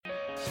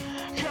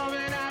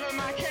Coming out of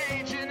my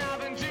cage and I've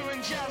been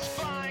doing just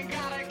fine.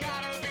 Gotta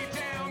be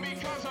down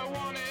because I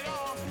want it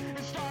all.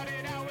 It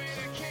started out with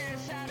a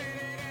kiss, how did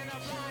it end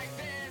up like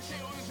this?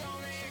 It was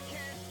only a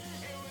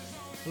kiss, it was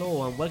only...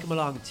 Hello and welcome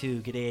along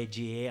to G'day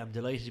GA. I'm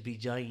delighted to be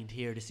joined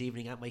here this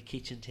evening at my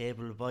kitchen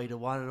table by the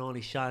one and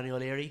only Shawnee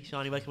O'Leary.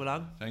 Shawnee, welcome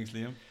along. Thanks,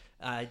 Liam.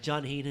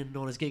 John Heenan,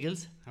 known as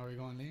Giggles. How are you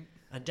going, Liam?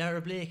 And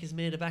Dara Blake has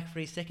made it back for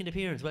his second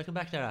appearance. Welcome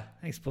back, Dara.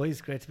 Thanks, boys.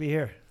 Great to be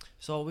here.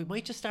 So we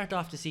might just start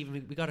off this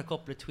evening. We got a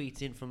couple of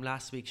tweets in from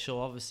last week's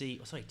show.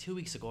 Obviously, 2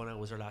 weeks ago now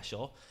was our last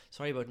show.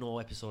 Sorry about no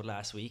episode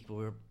last week, but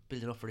we were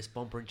building up for this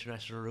bumper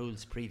international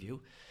rules preview.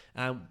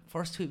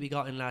 First tweet we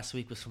got in last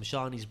week was from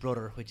Shawnee's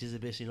brother, which is a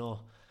bit, his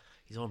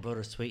own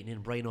brother's tweeting in,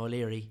 Brian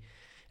O'Leary.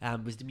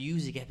 Was the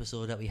music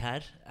episode that we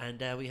had,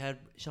 and we had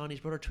Shawnee's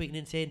brother tweeting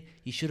in saying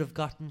you should have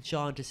gotten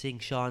Sean to sing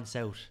Sean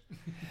South.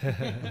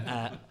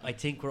 I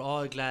think we're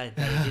all glad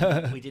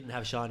that we didn't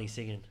have Shawnee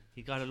singing.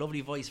 He got a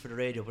lovely voice for the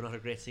radio, but not a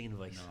great singing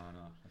voice.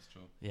 No, that's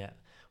true. Yeah.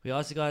 We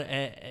also got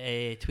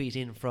a tweet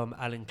in from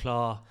Alan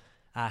Claw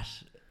at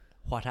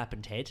What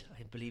Happened Ted.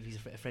 I believe he's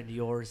a friend of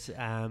yours,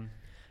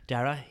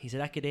 Dara. He said,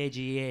 at G'day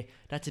GA,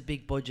 that's a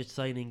big budget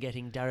signing,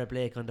 getting Dara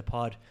Blake on the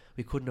pod.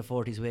 We couldn't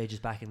afford his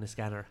wages back in the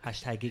scanner.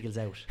 #Giggles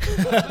out.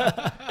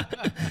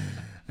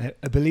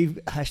 I believe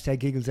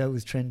 #Giggles out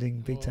was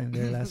trending big time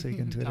there last week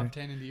on Twitter. Top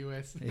 10 in the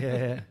US.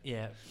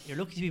 Yeah. You're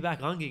lucky to be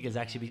back on Giggles,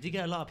 actually. We did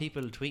get a lot of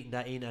people tweeting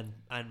that in and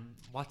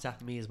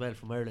WhatsApping me as well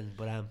from Ireland,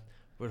 but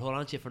we'll hold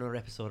on to you for another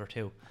episode or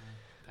two.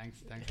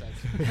 Thanks lads.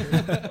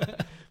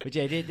 But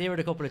yeah, they were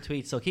the couple of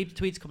tweets. So keep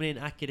the tweets coming in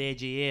at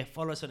G'dayGA.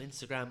 Follow us on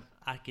Instagram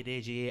at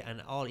G'dayGA,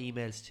 and all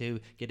emails to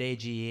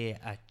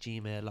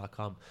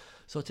g'dayga@gmail.com.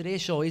 So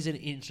today's show is an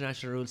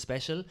international rules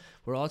special.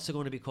 We're also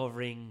going to be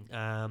covering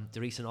the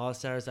recent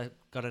All-Stars that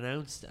got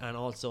announced, and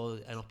also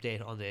an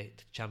update on the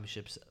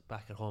championships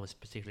back at home,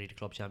 particularly the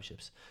club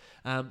championships.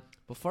 But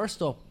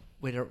first up,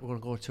 we're going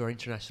to go to our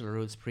international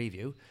rules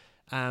preview.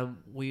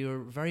 We were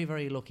very,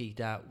 very lucky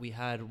that we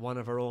had one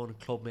of our own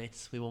club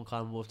mates. We won't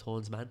call him Wolf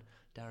Tones man.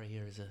 Dara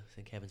here is a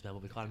St. Kevin's man,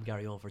 but we call him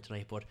Gary Owen for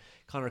tonight. But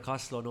Conor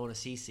Costello, known as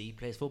CC,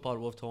 plays football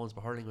with Wolf Tones,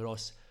 but hurling with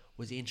us,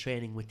 was in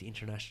training with the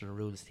international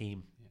rules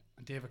team. Yeah.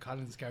 And David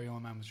Collins, Gary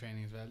Owen man, was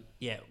training as well.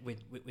 Yeah,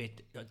 with the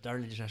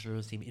Ireland international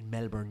rules team in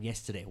Melbourne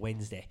yesterday,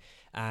 Wednesday.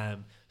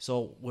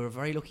 So we're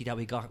very lucky that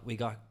we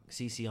got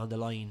CC on the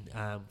line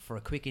for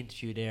a quick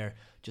interview there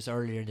just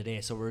earlier in the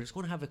day. So we're just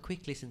going to have a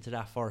quick listen to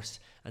that first,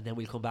 and then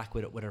we'll come back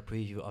with our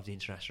preview of the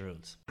international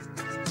rules.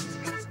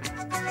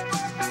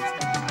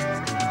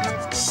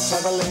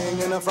 Traveling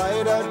in a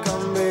fried-out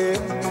Combi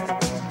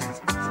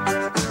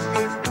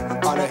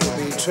on a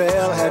hippie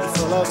trailhead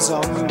full of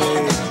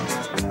zombies.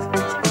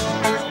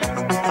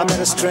 I met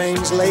a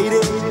strange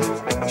lady,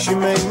 she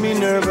made me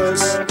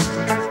nervous.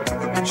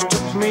 She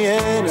took me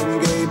in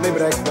and gave me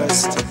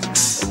breakfast.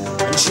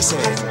 And she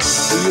said,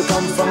 do you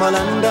come from a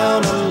land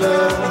down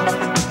under,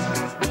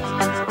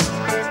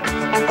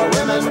 where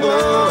women go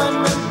and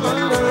men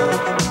wonder?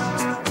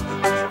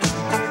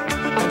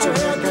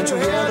 Can't you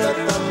hear the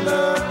thunder?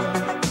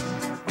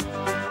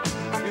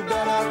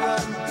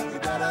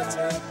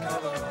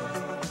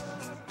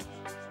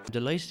 I'm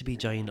delighted to be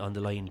joined on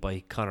the line by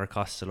Conor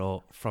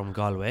Costello from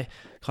Galway.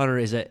 Conor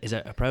is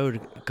a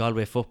proud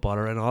Galway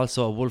footballer and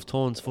also a Wolf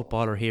Tones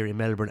footballer here in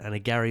Melbourne, and a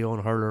Gary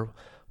Owen hurler,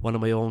 one of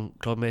my own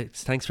club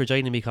mates. Thanks for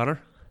joining me,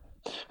 Conor.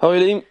 How are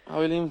you,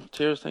 Liam?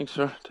 Cheers. Thanks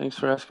for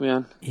asking me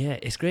on. Yeah,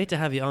 it's great to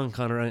have you on,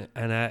 Conor.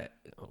 And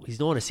he's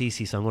known as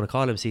CC, so I'm going to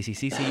call him CC.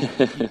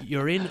 CC,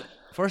 you're in.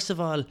 First of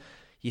all,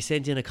 you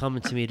sent in a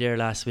comment to me there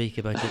last week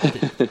about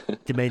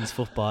the men's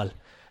football.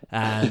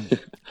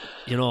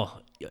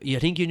 You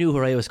think you knew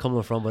where I was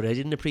coming from, but I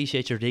didn't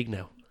appreciate your dig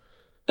now.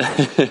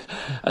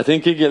 I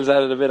think Giggles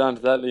added a bit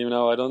onto that, Liam.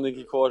 Now I don't think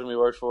he quoted me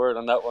word for word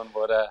on that one,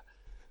 but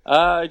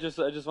I just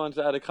wanted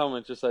to add a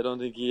comment. Just I don't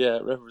think he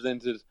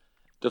represented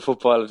the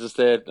football just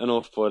there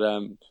enough. But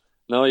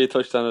no, you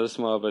touched on it a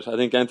small bit. I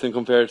think anything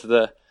compared to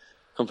the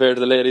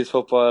ladies'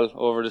 football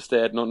over the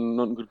state,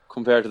 nothing could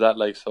compare to that.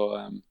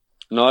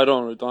 No, I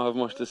don't have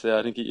much to say.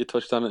 I think you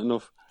touched on it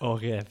enough.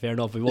 Okay, fair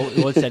enough. We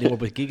won't say anymore,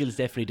 but Giggles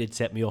definitely did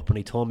set me up, and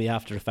he told me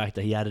after the fact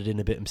that he added in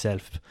a bit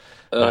himself.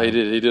 He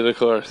did, of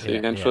course.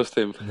 You can trust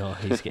him. No,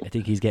 I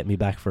think he's getting me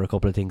back for a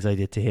couple of things I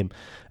did to him.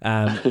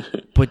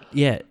 But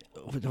yeah,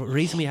 the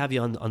reason we have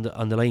you on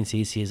the line,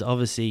 CC, is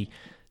obviously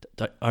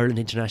the Ireland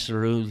international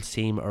rules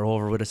team are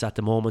over with us at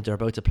the moment. They're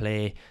about to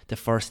play the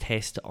first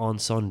test on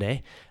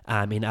Sunday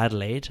in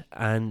Adelaide,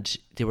 and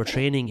they were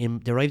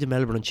training they arrived in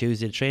Melbourne on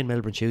Tuesday. They trained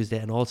Melbourne Tuesday,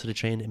 and also they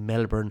trained in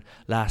Melbourne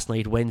last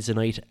night, Wednesday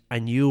night,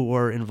 and you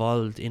were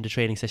involved in the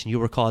training session. You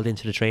were called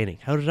into the training.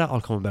 How did that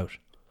all come about?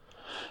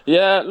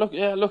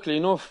 Luckily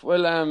enough.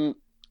 Well,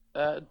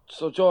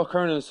 so Joe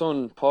Kernan's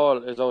son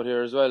Paul is out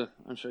here as well.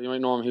 I'm sure you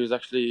might know him. He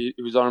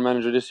was our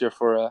manager this year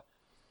for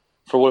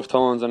Wolf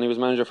Tones, and he was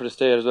manager for the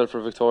state as well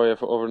for Victoria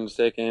over in the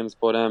state games.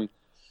 But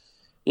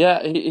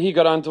he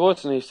got on to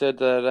us and he said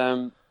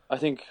that I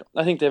think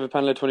they have a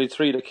panel of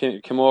 23 that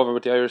came over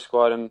with the Irish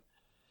squad, and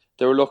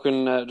they were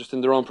looking just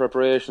in their own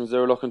preparations. They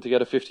were looking to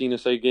get a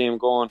 15-a-side game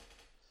going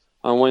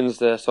on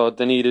Wednesday, so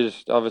they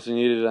obviously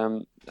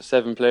needed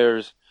 7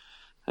 players.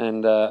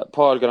 And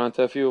Paul got on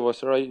to a few of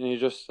us, right? And he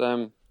just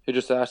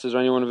asked, "Is there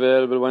anyone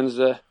available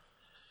Wednesday?"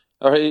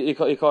 Or he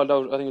called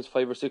out, I think it was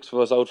 5 or 6 of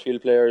us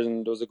outfield players,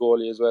 and there was a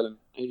goalie as well. And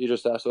he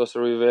just asked us,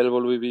 "Are we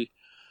available?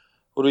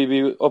 Would we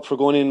be up for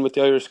going in with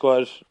the Irish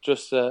squad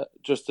just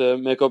to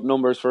make up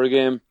numbers for a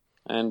game?"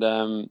 And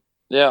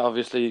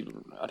obviously,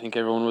 I think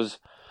everyone was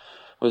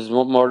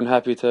more than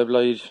happy to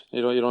oblige.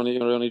 You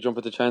only jump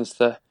at the chance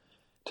to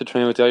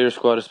train with the Irish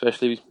squad,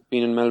 especially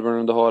being in Melbourne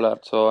and the whole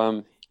lot.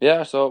 So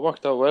so it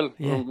worked out well.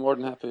 Yeah. I'm more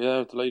than happy.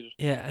 Yeah, delighted.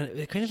 Yeah, and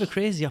it's kind of a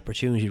crazy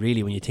opportunity,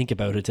 really, when you think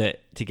about it,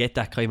 to get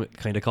that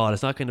kind of call.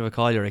 It's not kind of a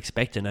call you're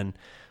expecting, and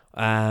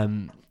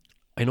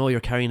I know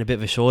you're carrying a bit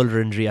of a shoulder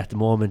injury at the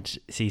moment,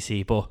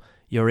 CC, but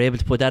you're able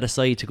to put that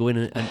aside to go in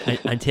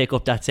and take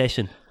up that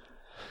session.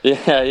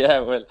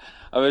 Yeah. Well,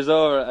 I was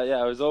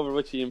over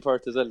with you in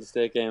Perth as well, the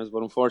state games,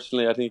 but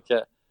unfortunately, I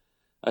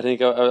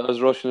think I was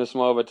rushing a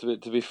small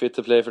bit to be fit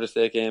to play for the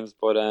state games.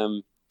 But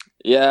I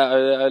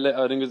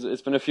think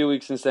it's been a few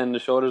weeks since then. The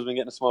shoulder's been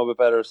getting a small bit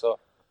better. So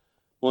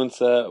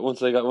once I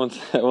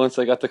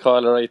got the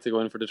call right to go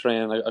in for the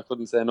training, I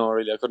couldn't say no.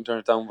 Really, I couldn't turn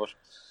it down. But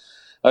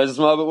I was a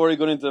small bit worried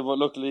going into it. But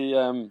luckily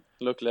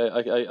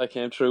I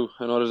came through.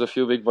 I know there's a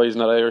few big boys in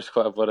that Irish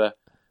squad, but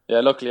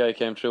luckily I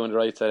came through on the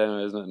right side.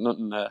 Anyways,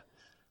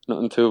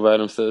 nothing too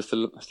bad. I'm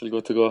still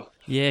good to go.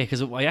 Yeah,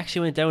 because I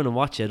actually went down and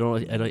watched it. I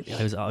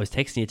was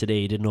texting you today.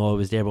 You didn't know I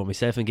was there, but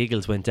myself and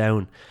Giggles went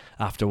down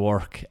after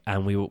work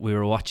and we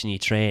were watching you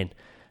train.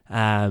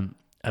 And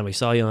I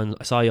saw you on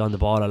the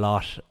ball a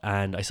lot,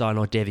 and I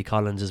know Davy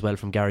Collins as well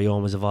from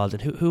Garryowen was involved.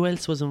 And who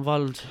else was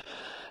involved?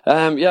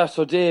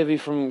 So Davy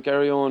from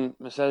Garryowen,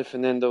 myself,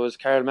 and then there was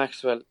Carl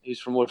Maxwell. He's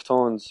from Wolf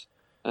Tones,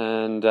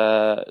 and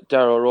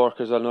Darrow O'Rourke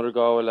as well, another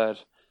Galway lad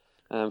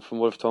from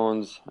Wolf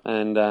Tones,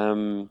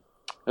 and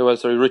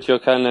Richie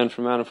O'Callaghan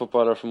from Man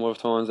Footballer from Wolf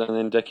Tones, and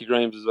then Decky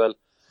Grimes as well.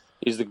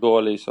 He's the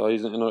goalie, so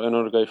he's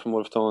another guy from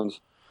Wolf Tones.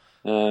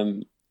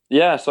 So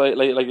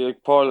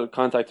like Paul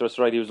contacted us,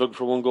 right? He was looking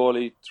for 1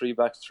 goalie, 3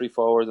 backs, 3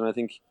 forwards, and I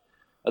think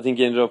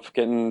he ended up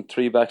getting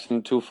 3 backs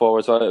and 2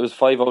 forwards. So it was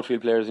 5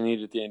 outfield players he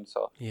needed at the end.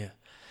 So yeah.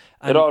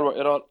 It all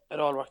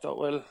worked out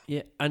well.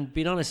 Yeah, and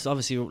being honest,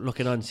 obviously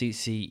looking on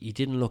CC, you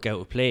didn't look out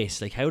of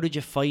place. Like, how did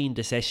you find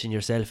the session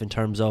yourself in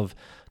terms of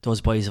those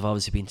boys have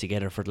obviously been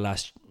together for the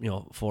last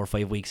 4 or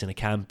 5 weeks in a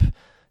camp.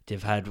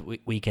 They've had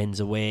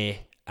weekends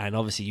away, and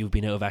obviously you've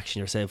been out of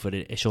action yourself with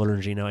a shoulder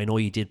injury now. I know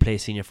you did play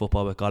senior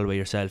football with Galway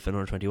yourself and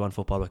under 21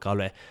 football with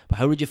Galway, but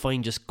how did you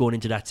find just going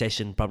into that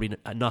session, probably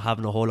not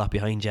having a whole lot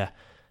behind you?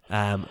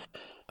 How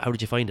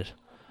did you find it?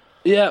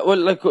 Yeah, well,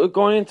 like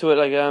going into it,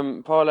 like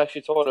Paul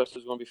actually told us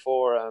there's going to be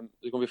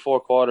 4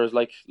 quarters,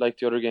 like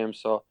the other games.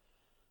 So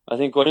I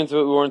think going into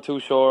it, we weren't too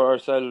sure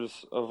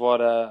ourselves of what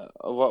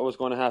was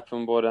going to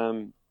happen,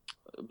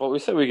 but we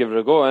said we'd give it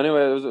a go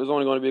anyway. It was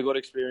only going to be a good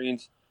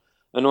experience.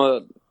 I know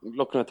that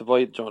looking at the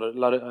boys,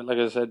 like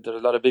I said,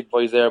 there's a lot of big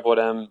boys there, but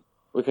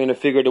we kind of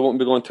figured it wouldn't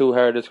be going too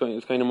hard. It's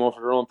kind of more for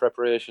their own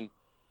preparation,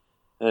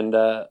 and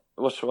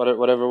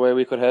whatever way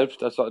we could help,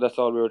 that's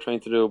all we were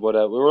trying to do. But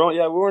we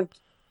weren't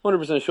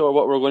 100% sure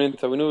what we were going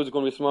into. We knew it was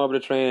going to be a small bit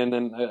of training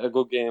and a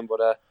good game,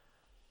 but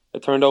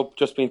it turned out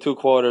just being 2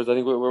 quarters. I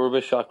think we were a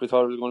bit shocked. We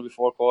thought it was going to be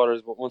 4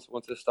 quarters, but once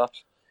it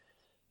stopped.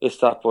 But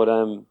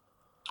it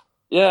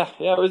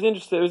was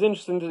interesting. It was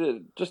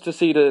interesting to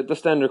see the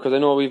standard, because I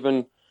know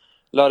a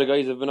lot of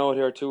guys have been out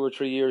here 2 or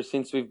 3 years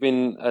since we've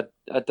been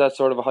at that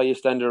sort of a higher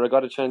standard. I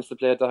got a chance to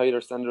play at the higher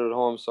standard at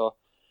home, so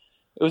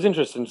it was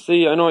interesting to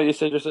see. I know you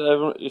said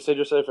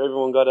yourself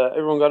everyone got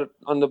it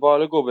on the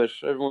ball a good bit.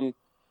 Everyone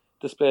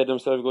displayed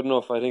themselves good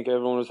enough. I think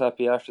everyone was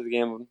happy after the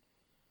game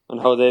on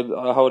how they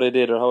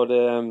did, or how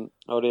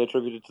they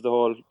attributed to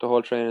the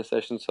whole training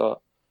session.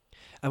 So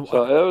it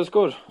was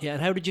good. Yeah,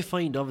 and how did you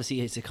find?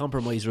 Obviously, it's a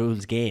compromise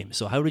rules game.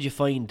 So how did you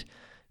find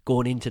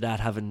going into that?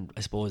 Having,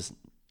 I suppose,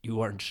 you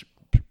weren't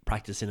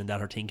practicing in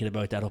that or thinking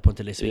about that up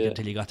until this week,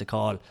 until you got the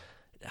call.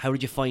 How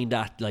did you find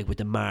that, like with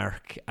the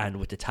mark and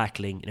with the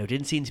tackling? It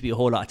didn't seem to be a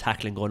whole lot of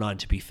tackling going on,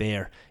 to be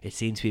fair. It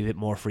seemed to be a bit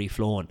more free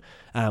flowing.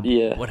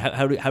 But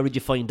how did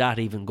you find that,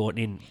 even going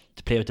in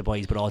to play with the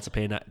boys, but also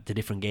playing the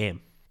different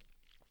game?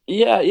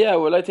 Yeah.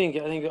 Well, I think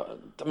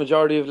the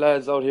majority of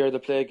lads out here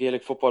that play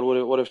Gaelic football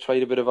would have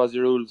tried a bit of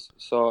Aussie rules.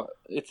 So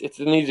it's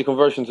an easy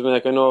conversion to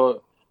make. I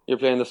know you're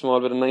playing the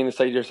small bit of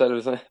 9-a-side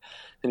yourselves, and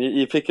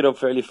you pick it up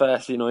fairly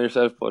fast,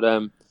 yourself.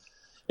 But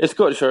it's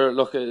good, sure.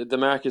 Look, the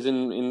mark is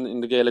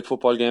in the Gaelic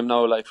football game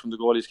now, like from the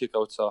goalie's kick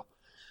out, so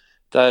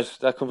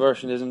that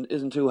conversion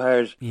isn't too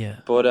hard. Yeah.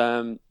 But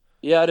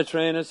the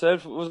training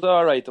itself was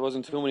alright. There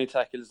wasn't too many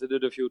tackles. They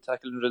did a few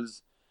tackle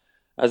drills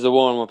as a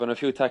warm up, and a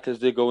few tackles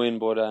did go in.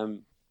 But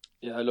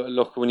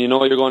look, when you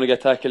know you're going to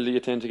get tackled, you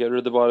tend to get rid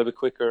of the ball a bit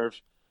quicker,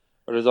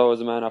 or there's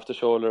always a man off the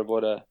shoulder.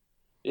 But it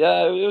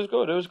was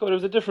good. It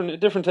was a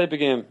different type of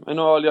game. I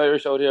know all the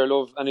Irish out here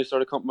love any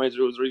sort of compromise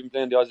rules, or even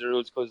playing the Aussie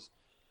rules, because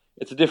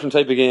it's a different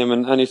type of game,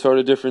 and any sort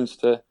of difference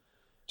to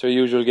to a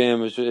usual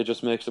game, it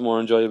just makes it more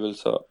enjoyable.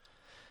 So.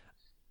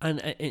 And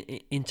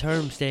in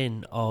terms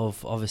then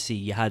of, obviously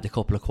you had a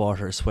couple of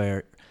quarters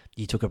where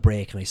you took a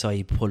break, and I saw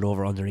you pulled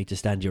over underneath the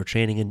stand. You were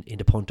training in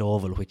the Punt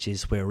Oval, which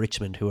is where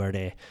Richmond, who are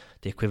the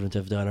equivalent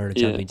of the All-Ireland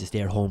champions, is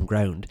their home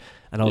ground.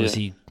 And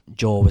obviously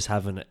Joe was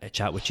having a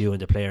chat with you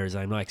and the players.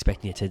 I'm not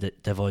expecting you to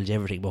divulge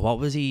everything, but what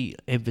was he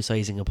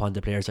emphasising upon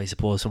the players, I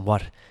suppose, from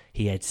what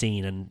he had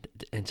seen and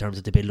in terms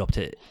of the build-up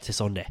to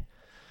Sunday?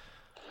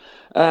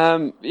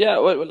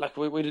 Well, like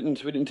we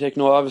didn't take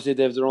no. Obviously,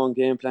 they have their own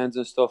game plans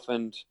and stuff,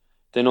 and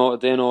they know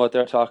what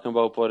they're talking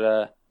about.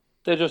 But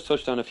they just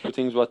touched on a few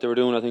things what they were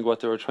doing. I think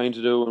what they were trying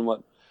to do and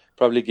what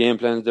probably game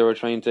plans they were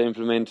trying to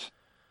implement.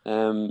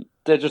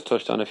 They just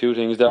touched on a few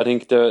things. I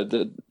think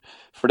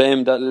for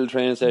them that little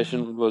training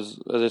session was,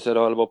 as I said,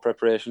 all about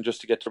preparation,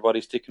 just to get their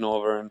bodies ticking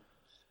over and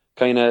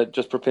kind of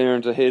just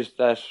preparing to hit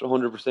that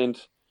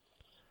 100%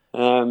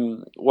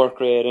 work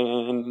rate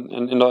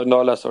and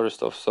all that sort of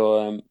stuff.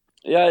 So.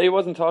 He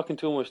wasn't talking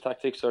too much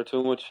tactics or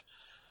too much.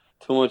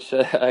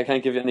 I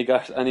can't give you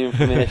any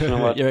information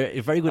on what. You're a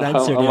very good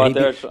answer.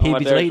 He'd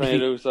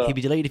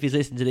be delighted if he's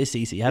listening to this,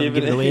 CC. You haven't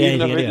given away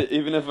anything anyway.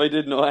 Even if I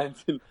did know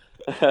anything,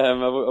 I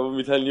wouldn't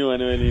be telling you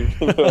anyway.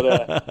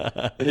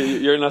 But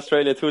you're in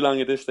Australia too long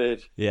at this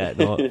stage. Yeah,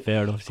 no,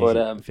 fair enough. But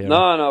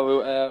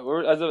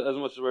we're as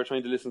much as we're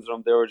trying to listen to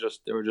them, they were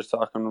just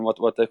talking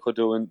what they could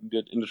do in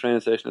the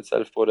training session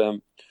itself. But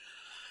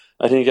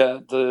I think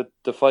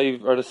the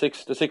 5 or the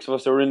 6 of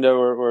us that were in there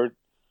were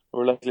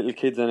like little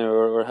kids anyway.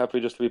 We're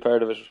happy just to be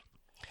part of it.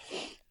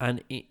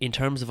 And in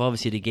terms of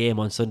obviously the game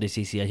on Sunday,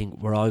 CC, I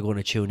think we're all going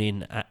to tune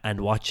in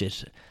and watch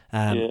it.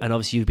 And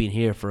obviously you've been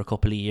here for a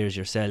couple of years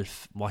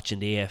yourself, watching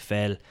the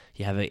AFL.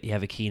 You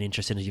have a keen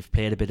interest in it. You've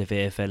played a bit of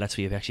AFL. That's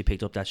where you've actually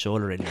picked up that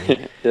shoulder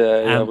injury. We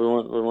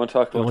won't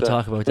talk about that. We won't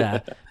talk about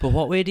that. But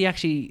what way do you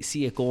actually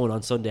see it going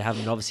on Sunday?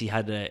 Having obviously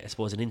had, I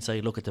suppose, an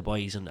inside look at the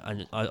boys and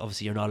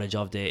obviously your knowledge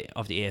of the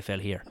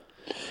AFL here.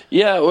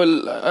 Yeah,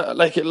 well,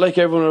 like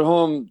everyone at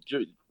home.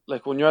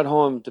 Like when you're at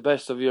home, the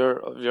best of your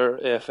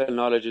AFL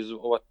knowledge is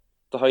what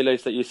the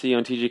highlights that you see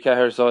on TG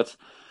Cahir. So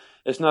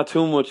it's not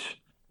too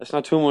much. It's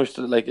not too much.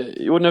 Like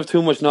you wouldn't have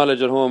too much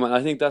knowledge at home, and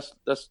I think that's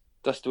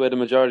the way the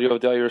majority of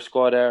the Irish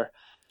squad are.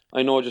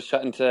 I know just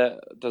chatting to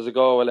there's a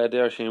guy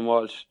there, Shane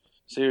Walsh,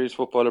 serious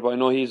footballer, but I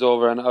know he's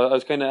over, and I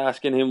was kind of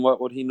asking him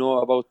what would he know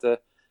about the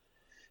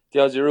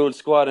Aussie Rules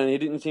squad, and he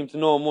didn't seem to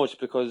know much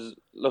because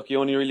look, you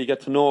only really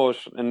get to know it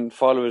and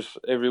follow it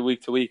every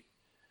week to week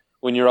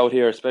when you're out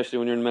here, especially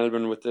when you're in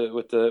Melbourne with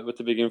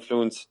the big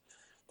influence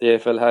the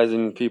AFL has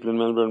in people in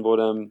Melbourne.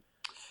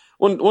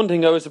 But one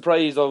thing I was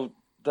surprised of,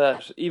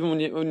 that even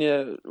when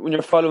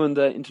you're following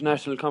the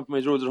international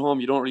compromise rules at home,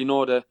 you don't really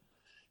know the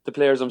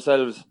players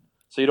themselves,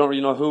 so you don't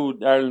really know who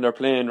Ireland are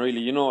playing. Really,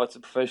 you know it's a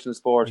professional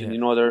sport, and you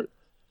know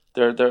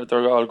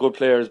they're all good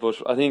players.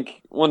 But I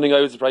think one thing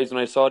I was surprised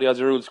when I saw the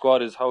Aussie Rules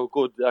squad is how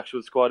good the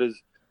actual squad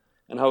is,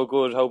 and how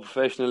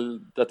professional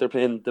that they're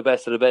playing the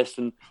best of the best.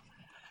 And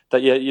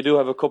that you do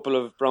have a couple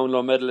of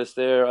Brownlow medalists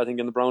there. I think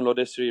in the Brownlow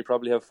this year you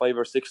probably have 5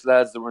 or 6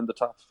 lads that were in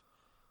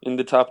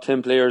the top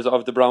 10 players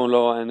of the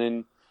Brownlow, and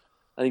then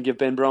I think you have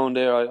Ben Brown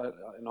there. I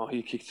know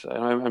he kicked.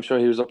 I'm sure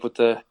he was up with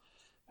the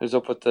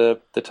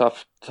top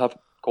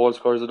goal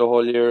scorers of the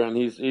whole year, and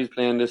he's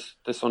playing this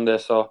Sunday.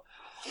 So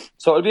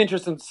it'll be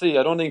interesting to see.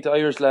 I don't think the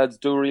Irish lads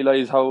do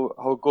realise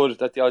how good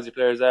that the Aussie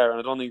players are, and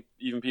I don't think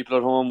even people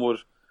at home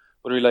would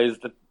realise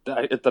that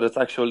it's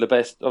actually the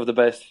best of the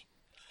best.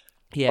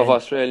 Of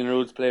Australian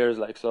rules players,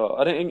 like. So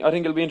I think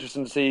it'll be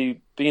interesting to see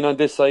being on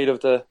this side of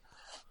the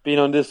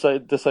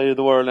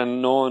world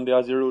and knowing the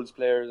Aussie rules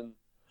players, and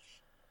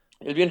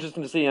it'll be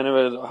interesting to see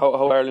anyway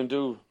how Ireland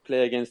do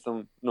play against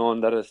them, knowing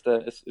that it's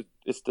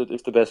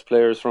the best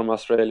players from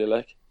Australia,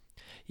 like.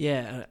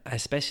 Yeah,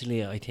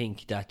 especially I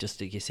think that,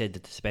 just like you said,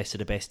 that it's the best of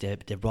the best.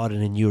 They brought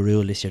in a new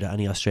rule this year that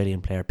any Australian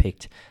player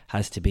picked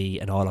has to be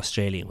an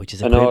All-Australian, which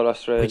is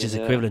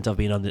equivalent of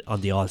being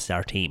on the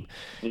All-Star team.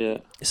 Yeah.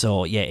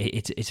 So yeah,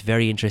 it's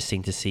very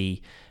interesting to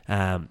see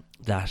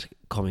that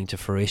coming to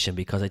fruition,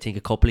 because I think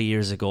a couple of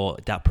years ago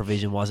that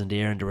provision wasn't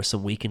there, and there were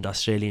some weakened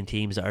Australian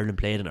teams that Ireland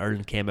played, and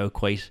Ireland came out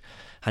quite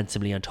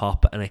handsomely on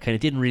top, and it kind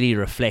of didn't really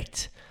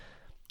reflect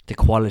the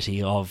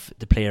quality of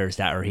the players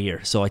that are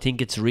here. So I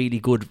think it's really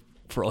good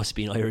for us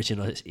being Irish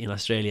in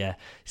Australia,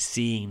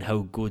 seeing how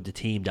good the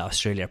team that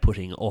Australia are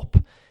putting up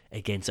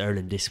against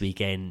Ireland this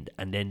weekend,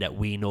 and then that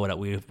we know that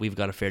we've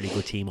got a fairly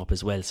good team up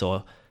as well.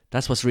 So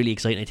that's what's really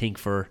exciting, I think,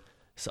 for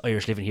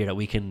Irish living here, that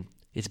we have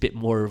a bit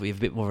more of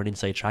an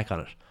inside track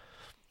on it.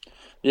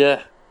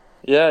 Yeah,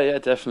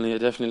 definitely.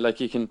 Like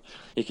you can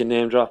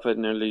name drop it,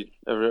 nearly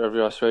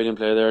every Australian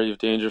player there. You have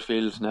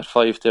Dangerfield, Net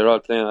 5, they're all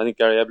playing. I think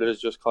Gary Ablett has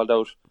just called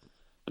out.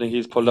 I think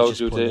he's pulled out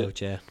due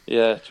to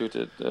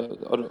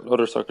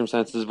other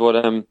circumstances.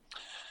 But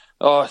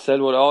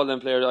Selwood, all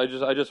them players.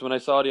 I just when I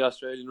saw the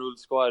Australian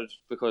rules squad,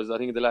 because I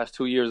think in the last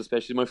 2 years,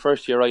 especially my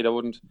first year, right,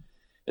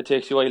 it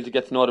takes you a while to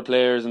get to know the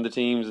players and the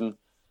teams, and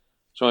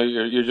so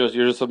you're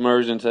just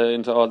submerged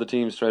into all the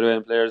teams straight away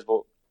and players.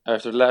 But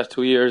after the last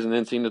 2 years, and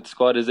then seeing that the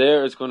squad is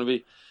there, it's going to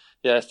be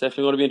yeah, it's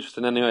definitely going to be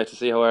interesting anyway to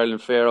see how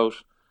Ireland fare out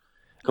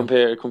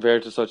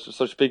compared to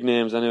such big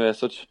names anyway,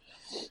 such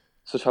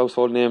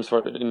household names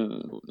for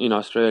in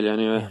Australia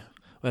anyway. Yeah.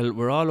 Well,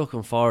 we're all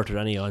looking forward to it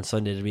anyway on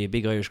Sunday. There'll be a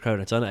big Irish crowd.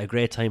 It's on at a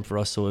great time for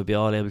us, so we'll be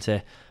all able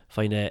to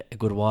find a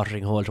good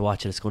watering hole to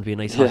watch it. It's going to be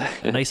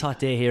a nice hot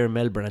day here in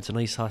Melbourne. It's a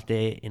nice hot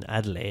day in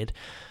Adelaide.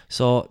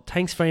 So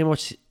thanks very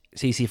much,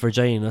 Cece, for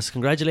joining us.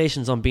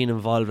 Congratulations on being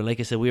involved. And like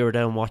I said, we were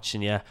down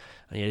watching you,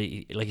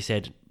 and like you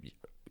said,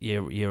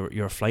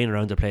 you're flying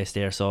around the place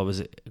there. So it was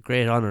a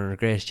great honour and a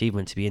great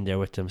achievement to be in there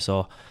with them.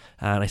 So,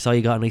 and I saw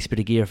you got a nice bit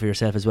of gear for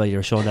yourself as well. You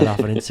were showing that off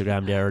on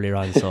Instagram there earlier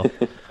on. So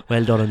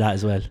well done on that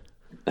as well.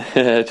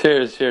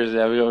 Cheers.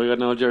 Yeah, we got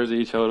no jersey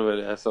each out of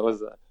it. Yeah, so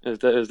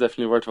it was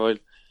definitely worthwhile.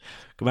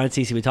 Good man,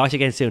 Cece. We'll talk to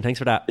you again soon. Thanks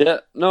for that. Yeah,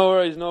 no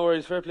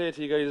worries. Fair play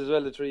to you guys as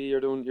well. The three,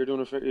 you're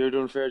doing a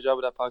fair job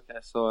with that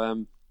podcast.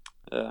 So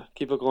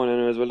keep it going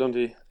anyways. Well done to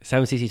you.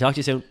 Sound, Cece. Talk to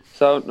you soon.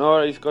 So no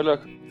worries. Good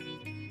luck.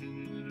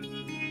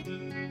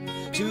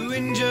 To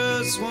win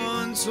just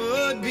once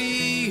would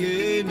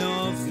be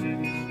enough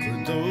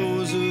for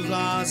those who've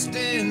lost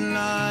in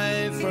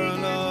life for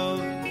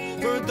love,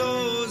 for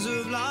those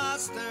who've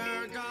lost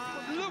their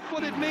God. Look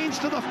what it means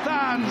to the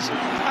fans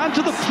and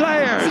to the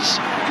players.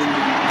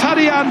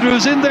 Paddy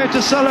Andrews in there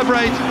to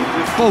celebrate,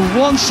 but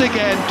once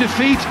again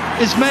defeat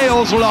is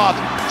Mayo's lot.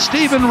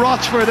 Stephen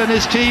Rochford and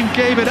his team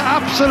gave it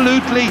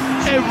absolutely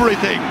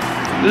everything.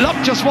 Luck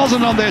just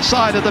wasn't on their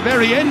side at the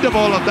very end of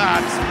all of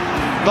that.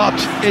 But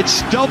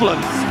it's Dublin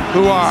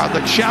who are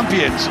the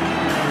champions.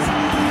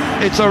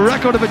 It's a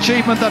record of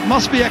achievement that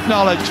must be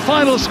acknowledged.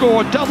 Final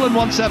score, Dublin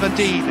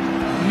 117,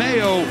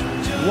 Mayo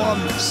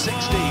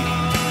 116.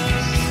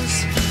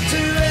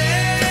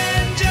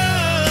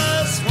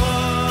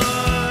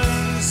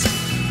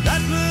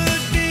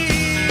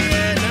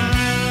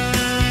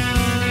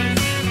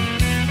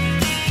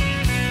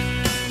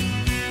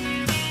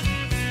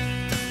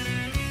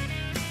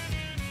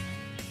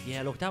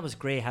 Yeah, look, that was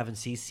great having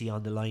CC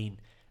on the line.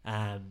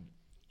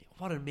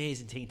 What an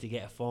amazing thing to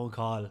get a phone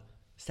call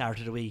start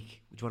of the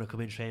week. Would you want to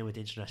come in and train with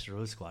the International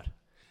Rules Squad?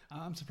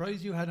 I'm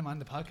surprised you had him on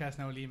the podcast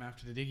now, Liam,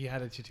 after the dig you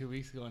had at you 2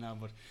 weeks ago now,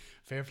 but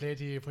fair play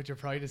to you. You put your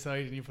pride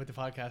aside and you put the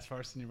podcast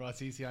first and you brought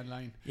CC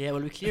online. Yeah,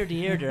 well, we cleared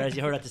the air there, as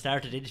you heard at the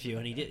start of the interview,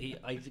 and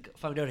I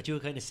found out that you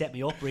kind of set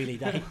me up, really.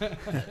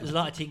 There's a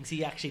lot of things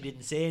he actually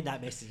didn't say in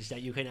that message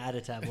that you kind of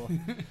added to, but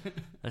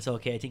that's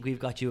okay. I think we've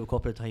got you a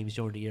couple of times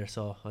during the year,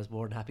 so I was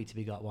more than happy to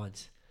be got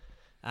once.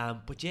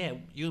 But yeah,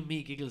 you and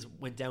me, Giggles,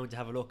 went down to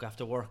have a look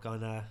after work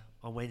on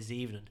Wednesday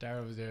evening.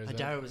 Dara was there as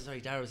well.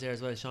 Dara was there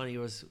as well. Shawnee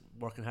was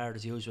working hard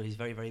as usual. He's a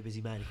very, very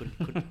busy man. He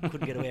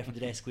couldn't get away from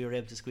the desk. We were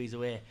able to squeeze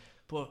away.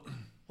 But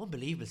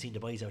unbelievable seeing the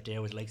boys out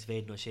there with the likes of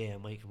Aidan O'Shea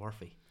and Michael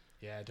Murphy.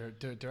 Yeah,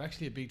 they're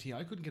actually a big team.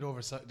 I couldn't get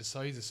over the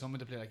size of some of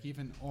the play. Like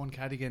even Owen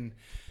Cadigan,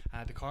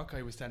 the Cork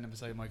guy was standing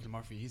beside Michael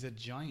Murphy. He's a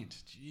giant.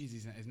 Jeez,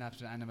 he's an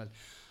absolute animal.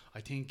 I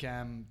think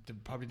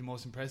probably the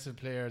most impressive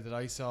player that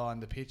I saw on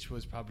the pitch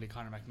was probably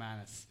Conor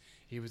McManus.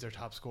 He was their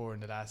top scorer in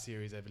the last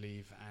series, I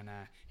believe, and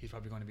he's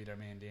probably going to be their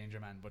main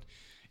danger man. But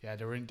yeah,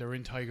 they're in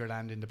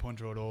Tigerland in the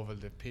Punt Road Oval.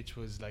 The pitch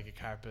was like a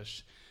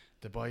carpet.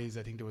 The boys,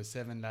 I think there was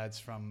 7 lads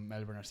from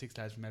Melbourne or 6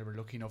 lads from Melbourne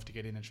lucky enough to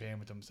get in and train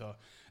with them. So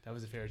that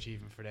was a fair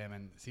achievement for them.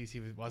 And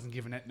CC wasn't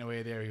giving anything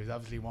away there. He was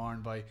obviously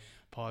warned by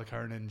Paul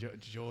Kernan,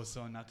 Joe's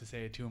son, not to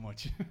say it too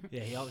much.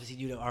 Yeah, he obviously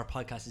knew that our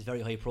podcast is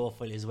very high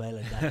profile as well,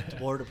 and that the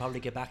board would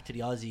probably get back to the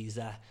Aussies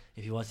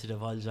if he wants to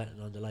divulge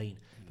anything on the line.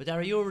 But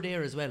Dara, you were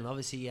there as well, and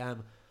obviously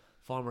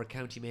former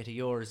county mate of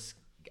yours,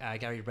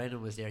 Gary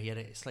Brennan, was there. He had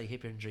a slight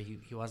hip injury.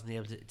 He wasn't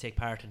able to take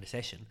part in the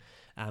session.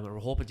 And we're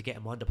hoping to get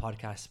him on the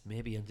podcast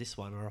maybe on this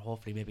one or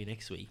hopefully maybe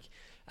next week.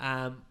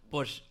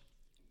 But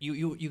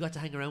you got to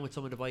hang around with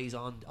some of the boys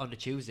on the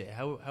Tuesday.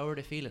 How are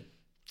they feeling?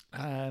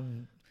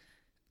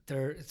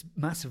 It's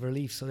massive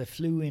relief. So they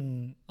flew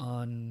in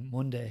on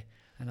Monday,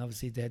 and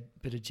obviously they had a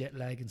bit of jet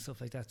lag and stuff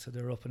like that. So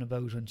they're up and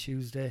about on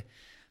Tuesday.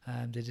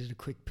 They did a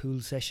quick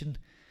pool session,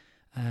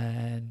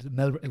 and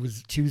it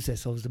was Tuesday,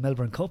 so it was the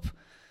Melbourne Cup.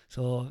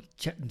 So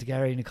chatting to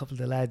Gary and a couple of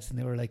the lads, and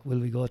they were like, will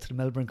we go to the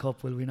Melbourne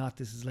Cup, will we not?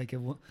 This is like a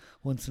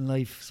once in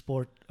life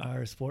sport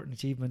or sporting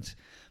achievement.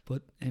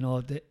 But you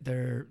know,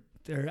 they're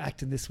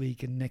acting this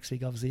week and next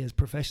week obviously as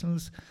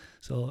professionals,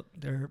 so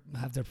they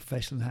have their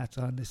professional hats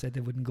on. They said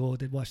they wouldn't go,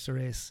 they'd watch the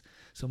race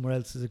somewhere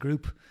else as a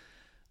group.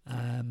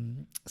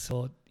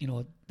 So you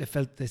know, they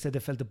said they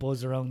felt the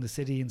buzz around the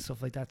city and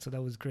stuff like that, so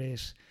that was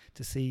great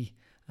to see.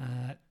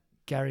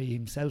 Gary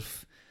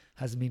himself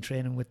hasn't been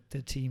training with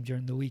the team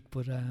during the week,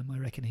 but I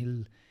reckon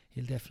he'll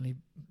definitely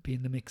be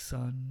in the mix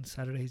on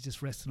Saturday. He's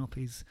just resting up.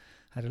 He's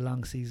had a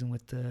long season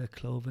with the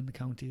club and the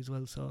county as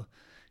well, so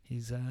he'll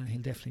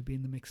definitely be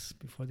in the mix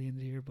before the end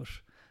of the year. But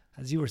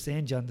as you were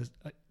saying, John,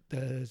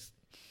 the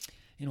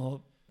you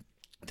know,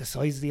 the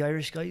size of the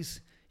Irish guys,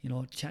 you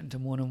know, chatting to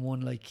them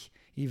one-on-one, like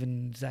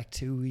even Zach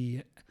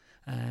Toohey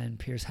and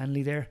Pierce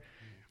Hanley there,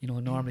 you know,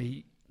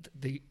 normally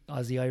the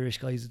Aussie Irish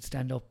guys would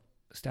stand out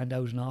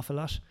an awful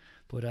lot.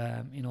 But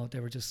you know, they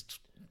were just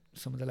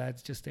some of the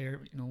lads just there.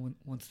 You know,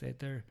 once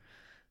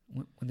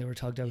when they were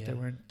tugged out, Yeah. they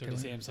weren't. They're the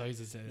same size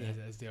as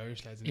the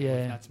Irish lads. Yeah.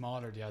 If not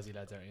smaller, the Aussie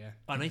lads are. Yeah.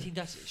 And I think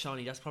that's,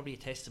 Shawnee, that's probably a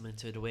testament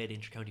to the way the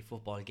intercounty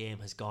football game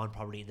has gone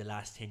probably in the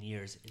last 10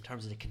 years in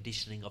terms of the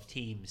conditioning of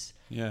teams.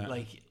 Yeah.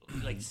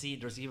 Like see,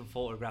 there's even a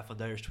photograph on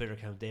the Irish Twitter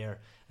account there,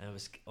 and it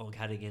was Owen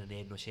Cadigan and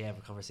Aidan O'Shea have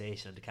a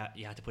conversation, and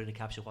you had to put in a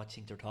caption what you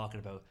think they're talking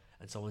about,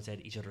 and someone said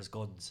each other's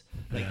guns.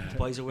 Like, the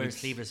boys are wearing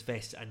sleeveless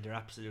vests and they're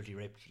absolutely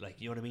ripped. Like,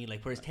 you know what I mean?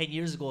 Like, whereas 10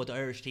 years ago, the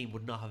Irish team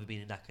would not have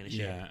been in that kind of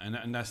shape. Yeah,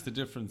 and that's the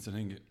difference. I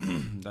think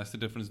that's the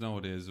difference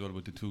nowadays as well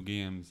with the two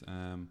games.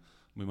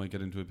 We might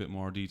get into a bit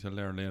more detail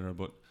there later,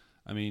 but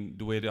I mean,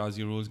 the way the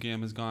Aussie Rules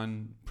game has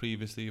gone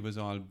previously, it was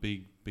all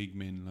big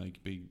men,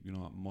 like big,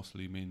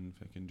 muscly men,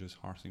 fucking just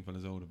horsing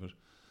fellas out of it.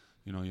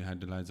 You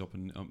had the lads up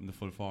in the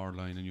full forward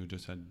line, and you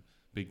just had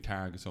big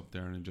targets up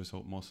there and just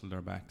out muscle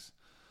their backs.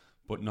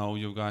 But now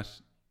you've got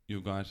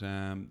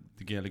the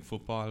Gaelic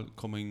football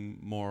coming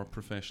more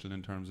professional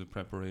in terms of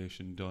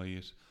preparation,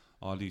 diet,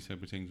 all these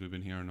type of things we've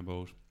been hearing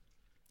about,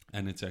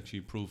 and it's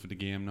actually proof of the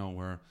game now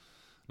where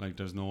like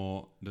there's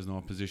no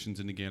positions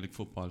in the Gaelic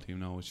football team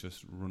now. It's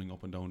just running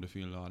up and down the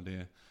field all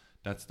day.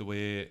 That's the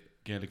way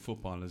Gaelic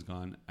football has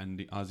gone, and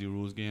the Aussie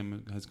Rules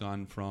game has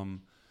gone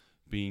from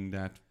being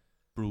that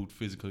brute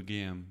physical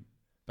game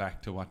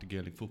back to what the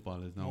Gaelic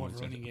football is now. More It's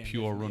running a game,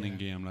 pure definitely, running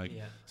game. Like,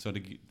 Yeah. so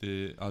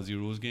the Aussie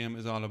Rules game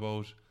is all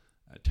about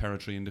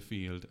territory in the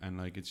field, and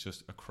like it's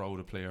just a crowd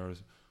of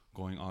players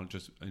going all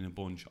just in a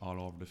bunch all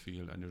over the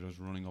field, and they're just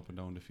running up and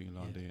down the field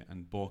all day.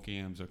 And both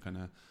games are kind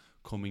of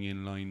coming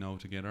in line now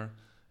together,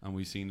 and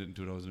we've seen it in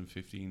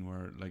 2015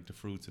 where like the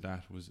fruits of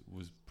that was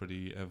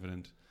pretty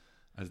evident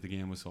as the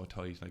game was so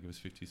tight. Like, it was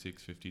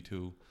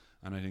 56-52,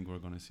 and I think we're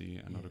going to see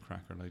another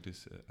cracker like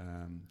this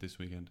this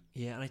weekend.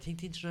 Yeah, and I think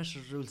the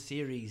International Rules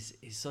Series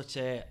is such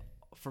a...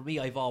 For me,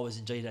 I've always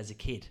enjoyed it as a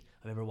kid.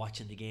 I remember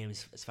watching the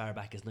games as far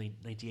back as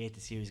 98.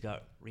 The series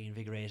got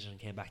reinvigorated and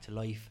came back to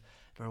life.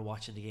 I remember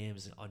watching the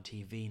games on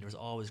TV, and there was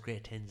always great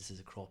attendances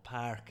at Croke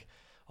Park.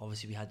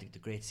 Obviously, we had the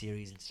great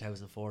series in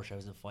 2004,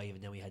 2005,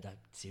 and then we had that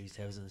series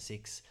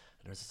 2006.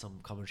 And there was some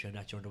commentary on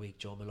that during the week.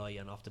 Joe Malloy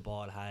and Off the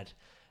Ball had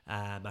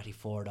Matty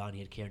Ford on, he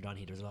had Kieran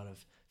Donaghy. There was a lot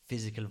of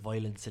physical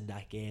violence in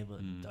that game,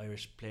 and the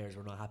Irish players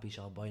were not happy.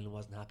 Sean Boylan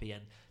wasn't happy,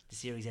 and the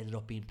series ended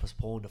up being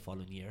postponed the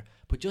following year.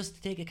 But just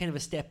to take a kind of a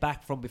step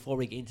back from before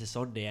we get into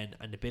Sunday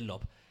and the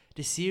build-up,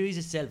 the series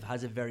itself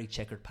has a very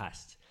checkered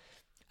past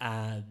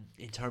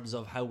in terms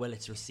of how well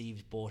it's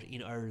received both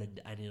in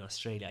Ireland and in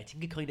Australia. I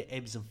think it kind of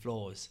ebbs and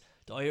flows.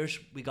 The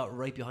Irish, we got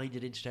right behind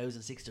it in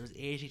 2006. There was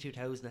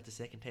 82,000 at the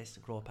second test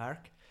in Croke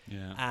Park.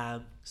 Yeah.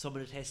 Some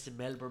of the tests in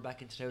Melbourne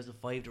back in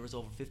 2005, there was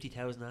over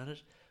 50,000 at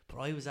it. But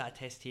I was at a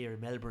test here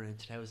in Melbourne in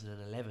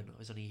 2011. I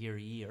was only here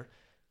a year.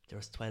 There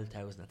was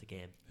 12,000 at the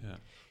game. Yeah.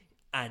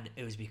 And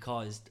it was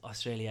because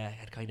Australia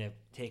had kind of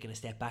taken a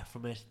step back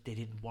from it.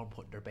 They weren't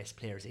putting their best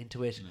players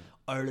into it.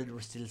 Ireland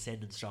were still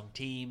sending strong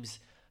teams.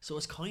 So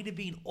it's kind of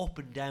been up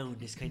and down,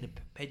 this kind of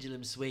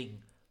pendulum swing,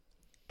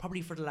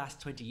 probably for the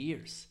last 20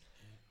 years.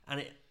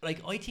 And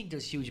I think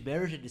there's huge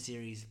merit in the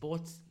series.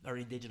 Both are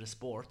indigenous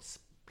sports,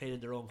 played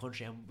in their own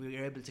country, and we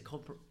were able to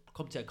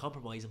come to a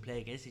compromise and play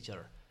against each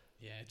other.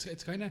 Yeah,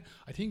 it's kind of,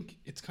 I think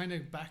it's kind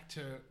of back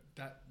to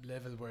that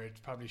level where it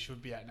probably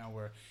should be at now,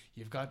 where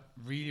you've got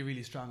really,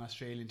 really strong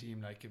Australian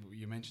team, like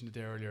you mentioned it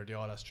there earlier, the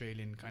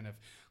all-Australian kind of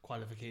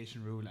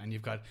qualification rule, and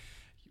you've got,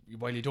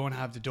 while you don't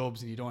have the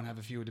Dubs and you don't have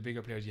a few of the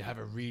bigger players, you have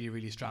a really,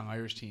 really strong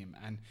Irish team,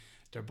 and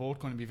they're both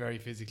going to be very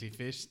physically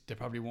fit. They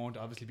probably won't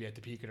obviously be at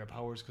the peak of their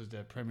powers because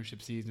the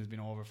Premiership season has been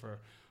over for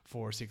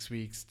 4 or 6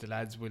 weeks. The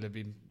lads will have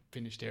been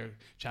finished their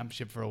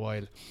championship for a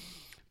while,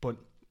 but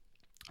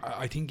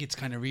I think it's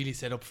kind of really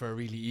set up for a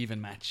really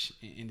even match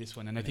in this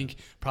one. And I think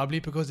probably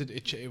because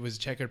it was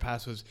checkered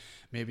past, was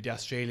maybe the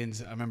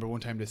Australians. I remember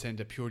one time they sent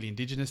a purely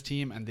indigenous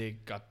team and they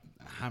got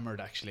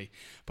hammered actually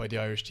by the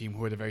Irish team, who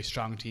were the very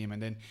strong team.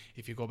 And then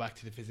if you go back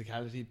to the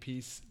physicality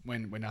piece,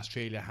 when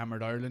Australia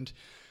hammered Ireland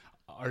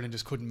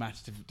just couldn't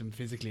match them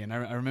physically. And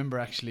I remember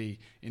actually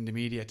in the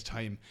media at the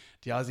time,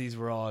 the Aussies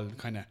were all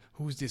kind of,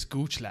 who's this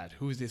Gooch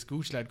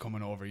lad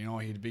coming over? You know,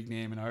 he had a big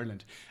name in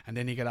Ireland. And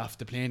then he got off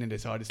the plane and they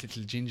saw this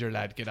little ginger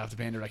lad get off the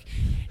plane. They're like,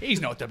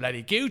 he's not the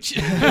bloody Gooch.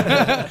 You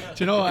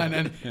know,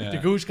 and the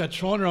Gooch got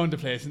thrown around the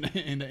place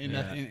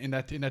in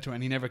that tour,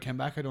 and he never came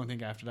back, I don't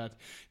think, after that.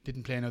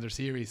 Didn't play another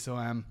series. So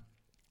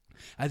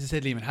as I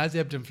said, Liam, it has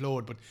ebbed and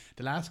flowed, but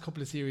the last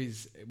couple of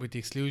series, with the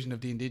exclusion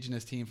of the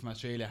indigenous team from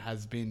Australia,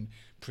 has been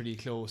pretty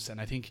close. And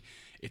I think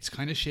it's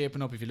kind of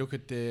shaping up. If you look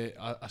at the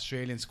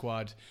Australian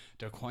squad,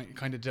 they're quite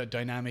kind of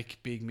dynamic,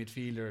 big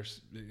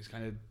midfielders. It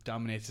kind of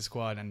dominates the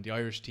squad, and the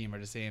Irish team are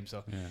the same.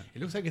 So it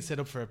looks like it's set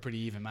up for a pretty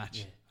even match.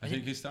 Yeah. I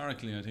think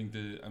historically, as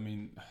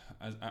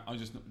I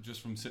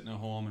just from sitting at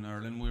home in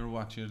Ireland, we were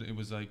watching it. It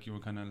was like you were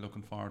kind of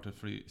looking forward to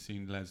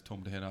seeing the lads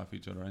thump the head off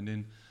each other, and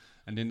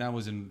then that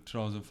was in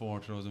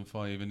 2004,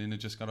 2005, and then it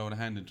just got out of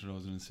hand in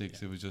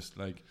 2006. It was just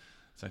like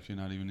it's actually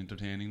not even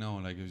entertaining now.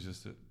 Like, it was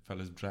just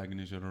fellas dragging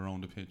each other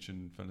around the pitch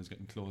and fellas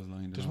getting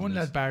clotheslined. There's one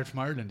lad barred from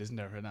Ireland, isn't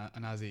there?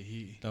 An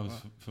Aussie. That was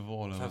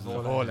Favola.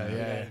 Favola,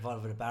 yeah.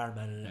 Involved with a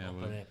barman and Yeah, up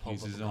well, in a pub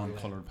he's up his in own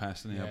Galway. coloured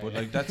passing. Yeah, Yeah, but yeah.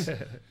 like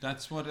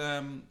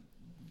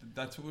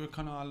that's what we were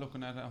kind of all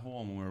looking at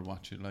home when we were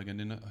watching. Like, and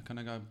then I kind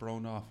of got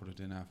blown off with it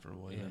then after a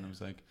while, and I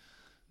was like,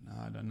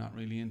 nah, I'm not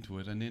really into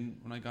it. And then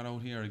when I got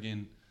out here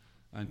again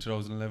in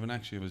 2011,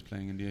 actually, I was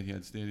playing in the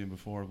Etihad Stadium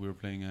before. We were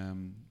playing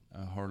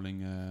a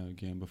hurling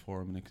game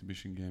before, an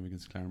exhibition game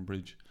against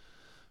Clarenbridge.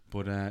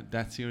 But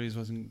that series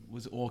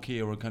was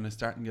okay. We're kind of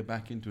starting to get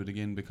back into it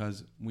again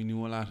because we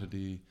knew a lot of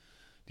the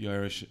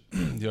Irish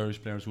the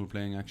Irish players who were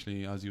playing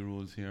actually Aussie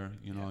rules here.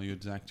 You know, you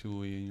had Zach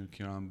Toohey and you had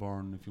Kieran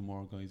Byrne, a few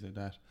more guys like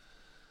that.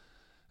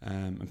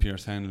 And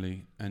Pierce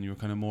Hanley, and you were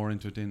kind of more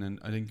into it then. And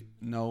I think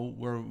now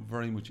we're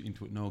very much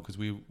into it now because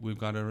we've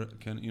got a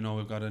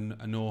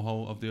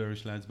know-how of the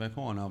Irish lads back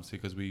home, obviously,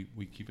 because we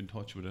keep in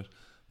touch with it.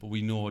 But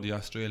we know the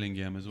Australian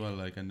game as well,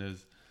 like, and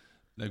there's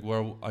like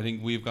I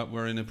think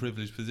we're in a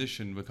privileged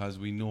position because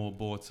we know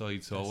both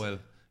sides so well,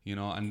 you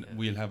know, and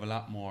we'll have a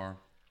lot more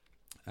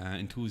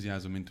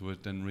enthusiasm into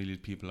it than really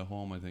people at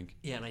home, I think.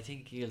 Yeah, and I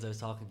think, Giles, I was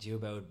talking to you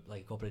about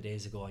like a couple of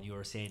days ago, and you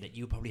were saying that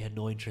you probably had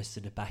no interest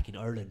in it back in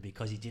Ireland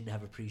because you didn't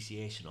have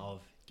appreciation of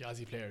The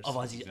Aussie players.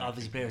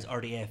 Aussie players or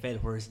the AFL,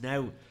 whereas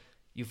now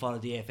you follow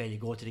the AFL, you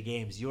go to the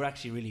games, you're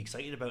actually really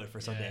excited about it for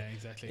Sunday. Yeah,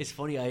 exactly. It's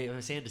funny, I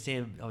was saying the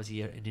same,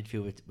 obviously, in an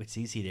interview with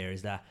CC there,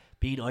 is that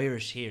being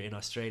Irish here in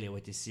Australia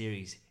with this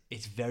series,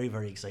 it's very,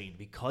 very exciting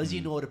because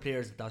you know the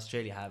players that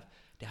Australia have.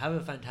 They have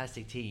a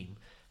fantastic team,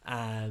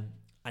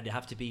 and they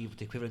have to be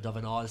the equivalent of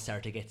an all-star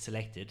to get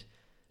selected.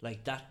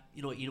 Like that,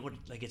 you know,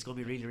 like it's going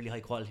to be really, really high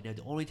quality. Now,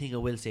 the only thing I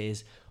will say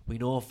is we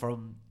know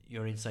from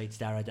your insights,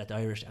 Dara, that the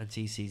Irish and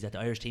CC's, that the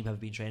Irish team have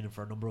been training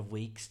for a number of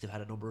weeks. They've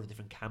had a number of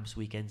different camps,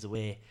 weekends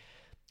away.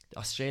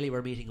 Australia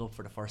were meeting up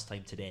for the first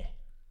time today,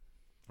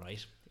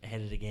 right,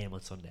 ahead of the game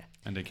on Sunday.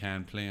 And they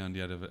can't play on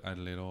the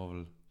Adelaide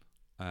Oval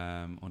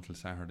until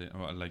Saturday.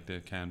 Or like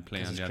they can't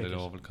play on the Adelaide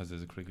Oval because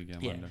there's a cricket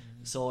game on there.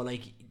 So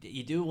like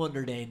you do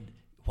wonder then,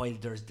 while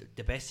there's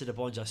the best of the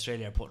bunch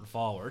Australia are putting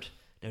forward,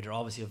 now they're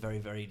obviously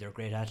they're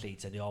great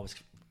athletes and they always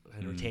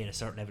kind of retain a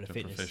certain level of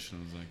They're fitness.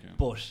 professionals, like, yeah.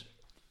 But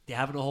they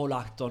haven't a whole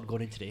lot done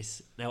going into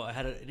this. Now, I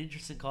had an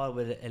interesting call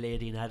with a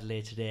lady in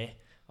Adelaide today.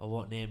 I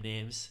won't name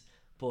names,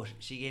 but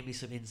she gave me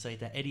some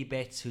insight that Eddie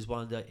Betts, who's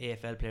one of the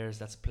AFL players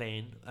that's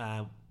playing,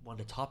 one of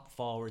the top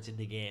forwards in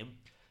the game,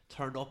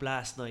 turned up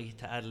last night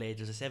to Adelaide.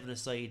 There's a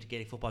 7-a-side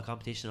Gaelic football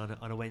competition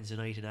on a Wednesday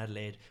night in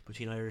Adelaide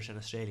between Irish and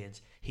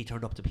Australians. He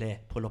turned up to play,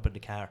 pulled up in the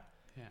car.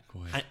 Yeah.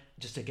 And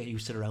just to get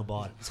used to the round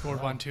ball. Scored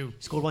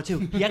 1-2. Scored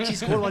 1-2. He actually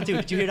scored 1-2.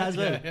 Did you hear that as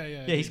well?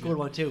 Yeah, he scored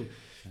 1-2.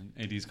 And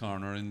Eddie's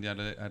corner in the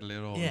Adelaide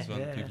Oval Yeah, as well.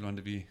 yeah. People want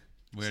to be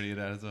wary of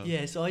that as well.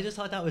 Yeah, so I just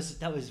thought that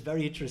was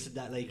very interesting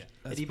that like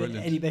That's Eddie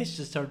brilliant. Betts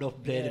just turned up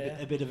and played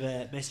a bit of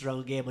a mess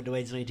around game on the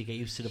Wednesday night to get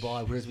used to the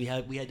ball, whereas we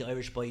had the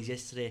Irish boys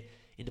yesterday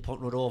in the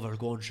Punt Road Oval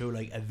going through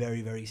like a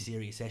very, very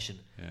serious session.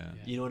 Yeah.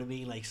 You know what I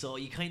mean? Like, so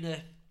you kind of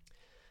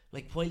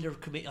like while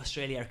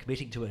Australia are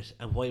committing to it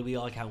and while we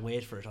all can't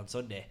wait for it on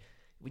Sunday,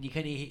 when you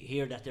kind of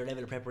hear that their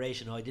level of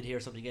preparation, I did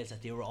hear something else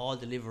that they were all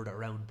delivered a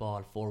round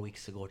ball 4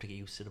 weeks ago to get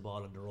used to the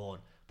ball on their own,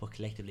 but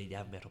collectively they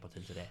haven't met up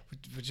until today.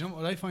 But you know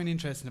what I find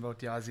interesting about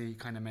the Aussie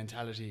kind of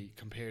mentality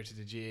compared to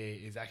the GA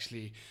is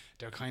actually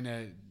they're kind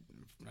of,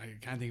 I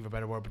can't think of a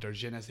better word, but they're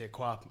je ne sais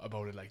quoi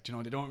about it. Like, you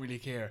know, they don't really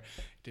care.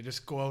 They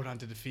just go out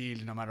onto the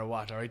field no matter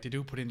what. All right, they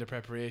do put in the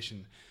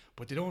preparation,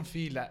 but they don't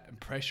feel that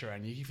pressure.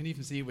 And you can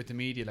even see it with the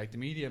media. Like, the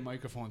media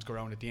microphones go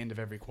around at the end of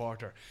every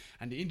quarter,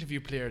 and they interview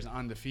players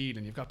on the field,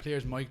 and you've got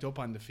players mic'd up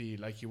on the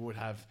field like you would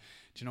have,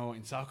 you know,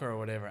 in soccer or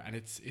whatever. And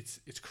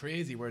it's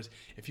crazy. Whereas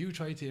if you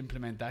try to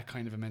implement that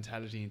kind of a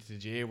mentality into the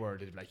GA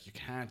world, it'd be like, you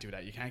can't do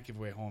that. You can't give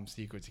away home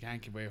secrets. You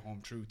can't give away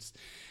home truths.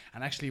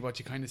 And actually, what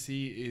you kind of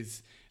see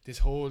is this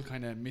whole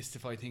kind of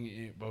mystified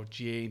thing about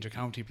GA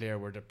inter-county player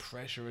where the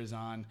pressure is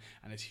on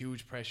and it's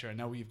huge pressure, and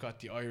now we've got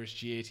the Irish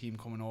GA team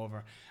coming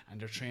over and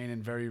they're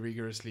training very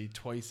rigorously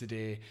twice a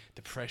day.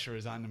 The pressure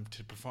is on them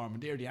to perform,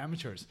 and they're the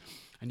amateurs.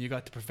 And you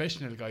got the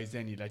professional guys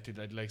then, you like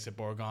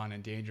Borgon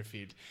and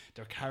Dangerfield.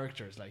 They're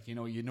characters, like, you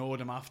know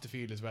them off the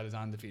field as well as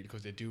on the field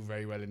because they do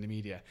very well in the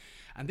media.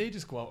 And they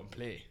just go out and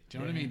play. Do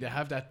you know what I mean? They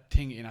have that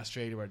thing in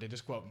Australia where they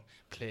just go out and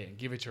play and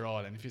give it your all.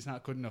 And if it's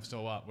not good enough,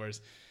 so what?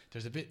 Whereas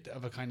there's a bit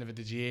of a kind of a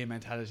GA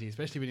mentality,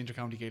 especially with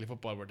inter-county Gaelic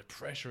football, where the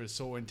pressure is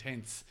so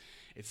intense.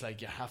 It's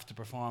like you have to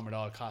perform at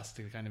all costs.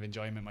 The kind of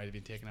enjoyment might have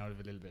been taken out of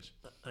it a little bit.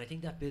 And I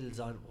think that builds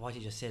on what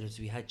you just said. Was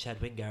we had Chad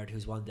Wingard,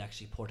 who's one of the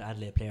actually Port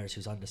Adelaide players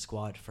who's on the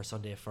squad for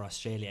Sunday for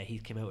Australia. He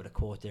came out with a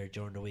quote there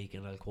during the week,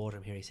 and I'll quote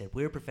him here. He said,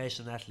 "We're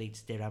professional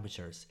athletes, they're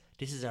amateurs.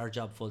 This is our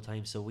job full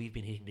time, so we've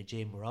been hitting the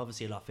gym. We're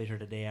obviously a lot fitter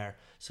than they are,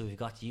 so we've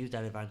got to use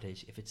that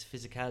advantage. If it's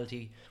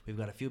physicality, we've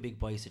got a few big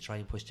boys to try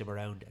and push them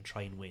around and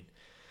try and win."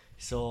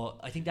 So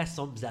I think that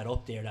sums that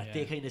up there, that Yeah.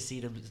 they kind of see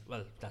them,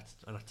 well, that's,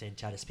 I'm not saying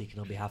Chad is speaking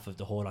on behalf of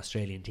the whole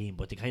Australian team,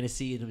 but they kind of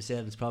see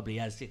themselves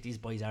probably as these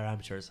boys are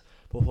amateurs.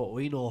 But what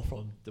we know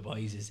from the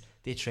boys is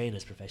they train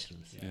as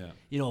professionals. Yeah.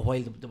 You know,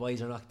 while the boys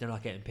they're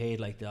not getting paid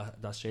like the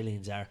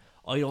Australians are.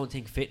 I don't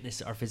think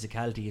fitness or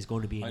physicality is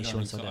going to be an I issue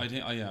don't on think so.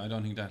 Sunday. I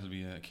don't think that'll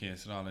be a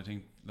case at all. I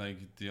think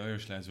like the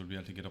Irish lads will be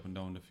able to get up and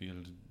down the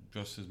field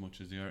just as much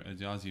as the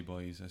Aussie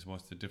boys. I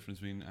suppose the difference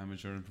between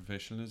amateur and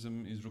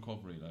professionalism is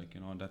recovery. Like,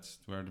 you know, that's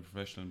where the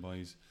professional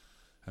boys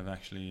have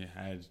actually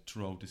had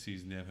throughout the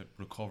season. They've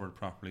recovered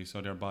properly, so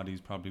their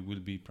bodies will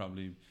be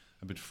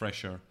a bit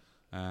fresher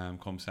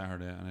come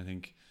Saturday. And I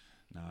think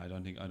I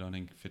don't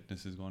think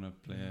fitness is going to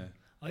play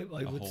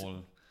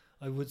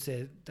I would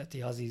say that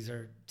the Aussies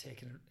are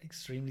taking it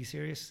extremely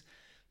serious,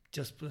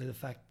 just by the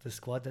fact the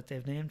squad that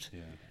they've named.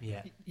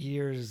 Yeah.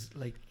 Years,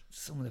 like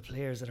some of the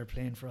players that are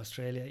playing for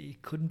Australia, you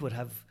couldn't but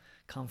have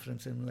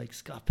confidence in, like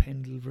Scott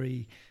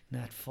Pendlebury,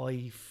 Nat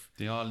Fife.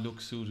 They all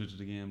look suited to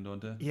the game,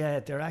 don't they? Yeah,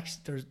 they're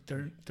actually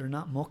they're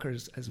not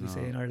muckers, as we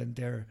say in Ireland.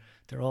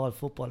 They're all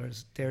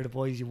footballers. They're the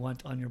boys you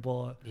want on your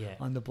ball,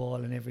 on the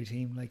ball in every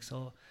team. Like,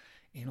 so,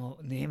 you know,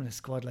 naming a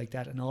squad like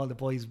that and all the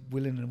boys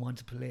willing and want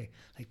to play,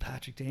 like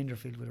Patrick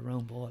Dangerfield with a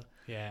round ball.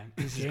 Yeah,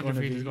 this is going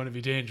to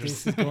be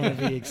dangerous. This is going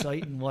to be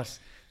exciting. What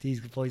these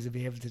boys will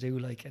be able to do,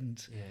 like,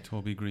 and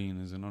Toby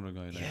Green is another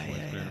guy,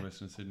 like player of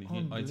Western Sydney.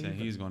 I'd say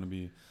he's going to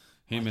be.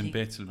 Him and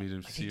Betts will be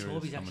the serious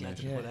Toby's actually had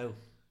to pull out.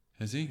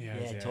 Has he?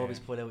 Yeah, Toby's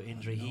pulled out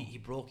injury. He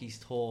broke his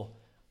toe,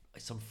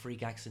 some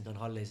freak accident on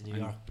holidays in New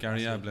York.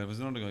 Gary Ablett was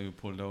another guy who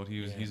pulled out.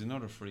 He's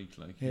another freak.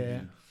 Like,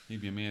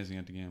 he'd be amazing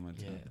at the game. I'd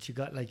say. But you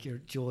got like your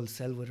Joel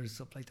Selwood or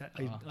stuff like that.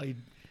 I'd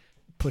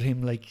put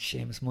him like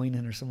Seamus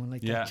Moynihan or someone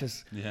like that,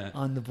 just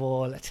on the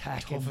ball,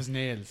 attacking, tough as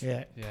nails.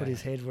 Put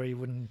his head where he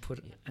wouldn't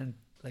put and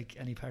like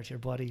any part of your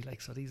body. Like,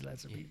 so these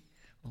lads would be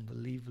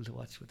unbelievable to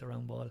watch with the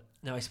round ball.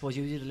 Now I suppose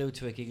you did allude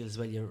to it, Giggles, as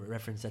well. You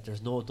referenced that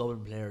there's no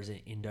Dublin players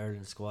in the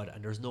Ireland squad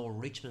and there's no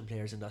Richmond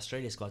players in the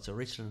Australia squad. So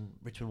Richmond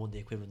won the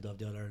equivalent of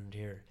the All Ireland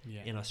here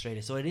in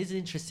Australia. So it is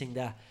interesting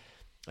that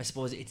I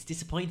suppose it's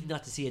disappointing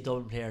not to see a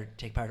Dublin player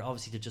take part.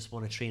 Obviously they just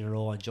won a 3 in a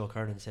row, and Joe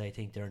Kernan said I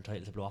think they're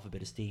entitled to blow off a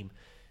bit of steam,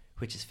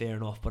 which is fair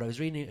enough. But I was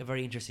reading a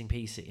very interesting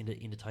piece in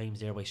the Times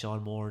there by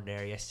Sean Moore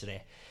there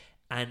yesterday,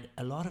 and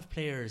a lot of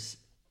players,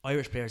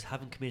 Irish players,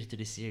 haven't committed to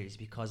this series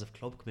because of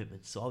club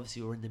commitments. So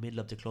obviously we're in the middle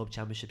of the club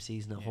championship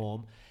season at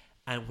home,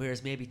 and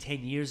whereas maybe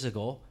 10 years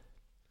ago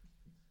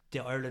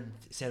the Ireland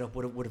setup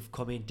would have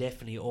come in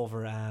definitely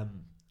over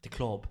the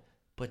club,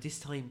 but this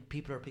time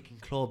people are picking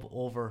club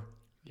over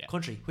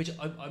country, which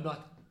I'm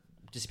not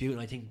disputing.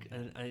 I think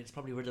and it's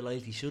probably where the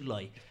loyalty should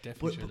lie.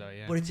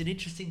 But it's an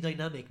interesting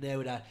dynamic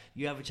now that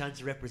you have a chance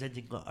of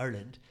representing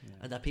Ireland,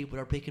 and that people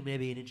are picking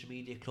maybe an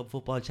intermediate club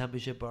football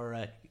championship or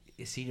a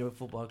senior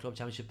football club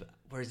championship,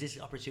 whereas this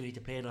opportunity to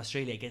play in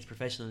Australia against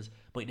professionals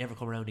might never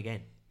come around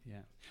again.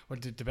 Well,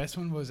 the best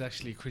one was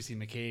actually Chrissy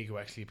McCaig, who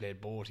actually played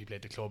both. He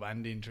played the club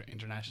and the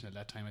international at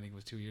that time. I think it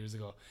was 2 years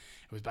ago.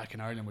 It was back in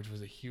Ireland, which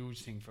was a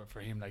huge thing for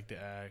him. Like the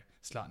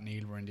Slot and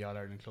Neil were in the All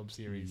Ireland Club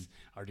Series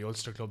or the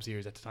Ulster Club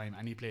Series at the time,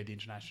 and he played the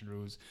international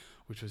rules,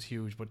 which was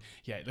huge. But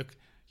look,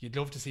 you'd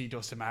love to see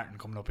Dustin Martin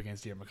coming up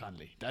against Diarmuid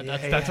Connolly.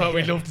 That's what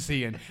we'd love to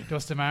see. And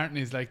Dustin Martin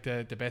is like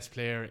the best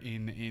player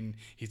in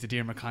he's the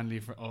Diarmuid Connolly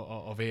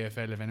of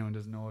AFL, if anyone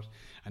doesn't know it.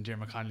 And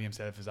Diarmuid Connolly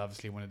himself is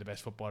obviously one of the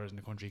best footballers in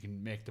the country. He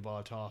can make the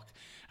ball talk,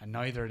 and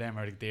neither of them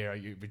are there.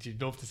 But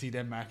you'd love to see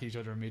them mark each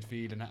other in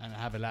midfield and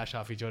have a lash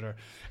off each other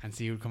and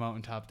see who'd come out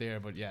on top there.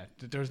 But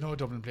there's no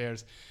Dublin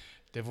players.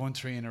 They've won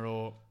 3 in a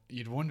row.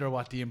 You'd wonder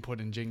what the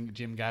input in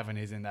Jim Gavin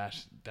is in that.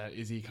 That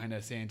is he kind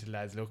of saying to the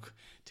lads, look,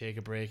 take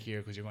a break here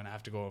because you're going to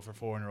have to go for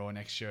 4 in a row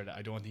next year.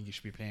 I don't think you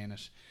should be playing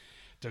it.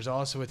 There's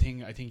also a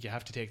thing, I think you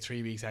have to take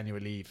 3 weeks annual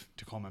leave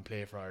to come and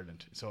play for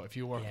Ireland. So if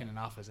you work in an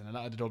office, and a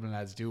lot of the Dublin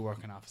lads do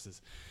work in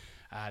offices,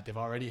 they've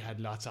already had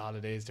lots of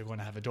holidays. They're going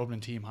to have a Dublin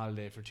team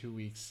holiday for 2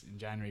 weeks in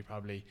January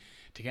probably.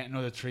 To get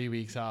another 3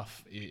 weeks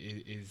off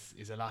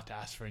is a lot to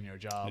ask for in your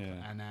job,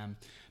 and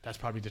that's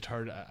probably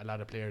deterred a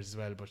lot of players as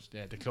well. But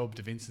the club,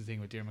 the Vincent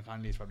thing with Diarmuid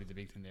Connolly is probably the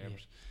big thing there.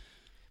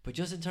 But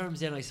just in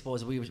terms then, I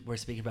suppose we're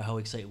speaking about how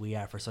excited we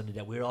are for Sunday,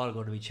 that we're all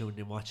going to be tuning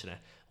in watching it.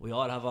 We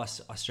all have us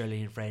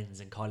Australian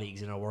friends and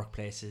colleagues in our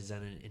workplaces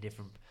and in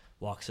different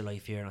walks of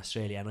life here in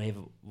Australia, and I have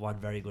one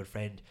very good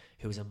friend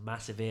who's a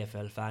massive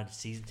AFL fan,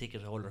 season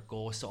ticket holder,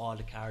 goes to all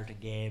the Carlton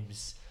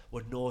games,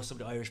 would know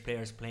some of the Irish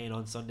players playing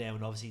on Sunday,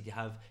 and obviously they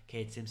have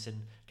Kate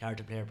Simpson,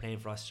 Carlton player, playing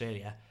for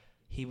Australia.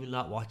 He will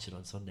not watch it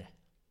on Sunday.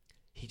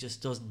 He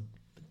just doesn't.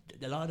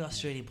 A lot of the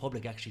Australian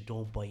public actually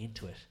don't buy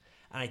into it,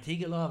 and I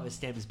think a lot of it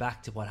stems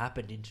back to what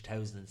happened in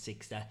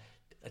 2006, that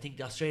I think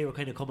Australia were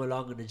kind of coming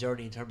along on the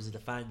journey in terms of the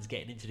fans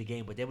getting into the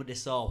game, but then when they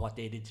saw what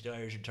they did to the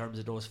Irish in terms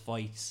of those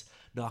fights,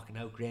 knocking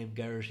out Graham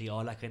Geraghty,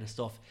 all that kind of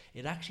stuff,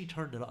 it actually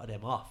turned a lot of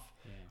them off,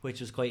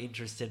 which was quite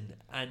interesting.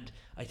 And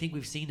I think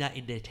we've seen that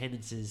in the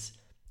attendances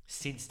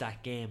since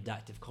that game,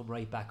 that they've come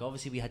right back.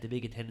 Obviously we had the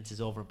big attendances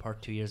over in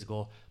Perth 2 years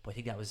ago, but I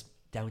think that was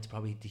down to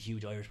probably the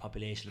huge Irish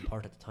population in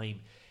Perth at the time.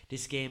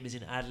 This game is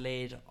in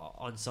Adelaide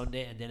on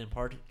Sunday, and then in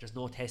Perth there's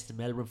no test in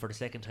Melbourne for the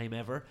second time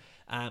ever.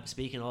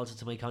 Speaking also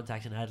to my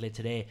contact in Adelaide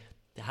today,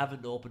 they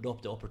haven't opened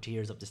up the upper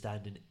tiers of the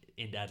stand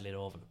in the Adelaide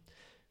Oval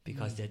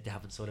because they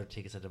haven't sold their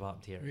tickets at the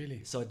bottom tier.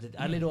 Really? So the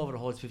Adelaide Oval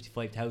holds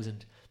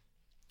 55,000.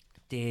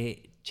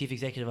 The chief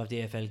executive of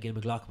the AFL, Gil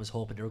McLaughlin, was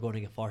hoping they were going to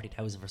get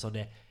 40,000 for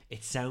Sunday.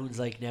 It sounds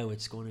like now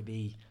it's going to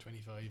be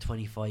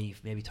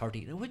 25, maybe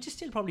 30, which is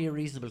still probably a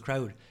reasonable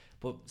crowd.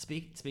 But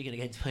speaking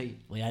against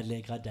my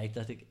Adelaide contact,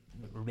 I think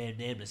remain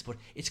nameless, but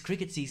it's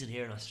cricket season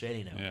here in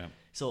Australia now. Yeah.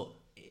 So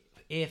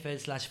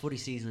AFL/footy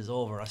season is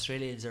over.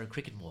 Australians are in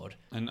cricket mode,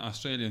 and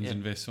Australians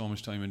invest so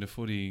much time in the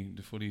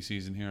footy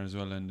season here as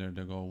well, and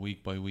they go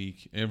week by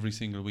week, every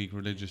single week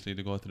religiously.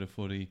 They go to the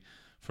footy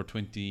for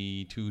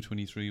 22,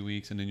 23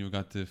 weeks, and then you've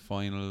got the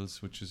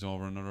finals, which is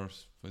over another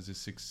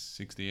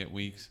 68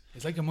 weeks.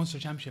 It's like a Munster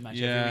Championship match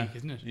every week,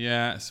 isn't it?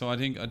 Yeah, so I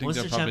think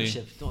Munster they're probably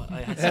Championship. No,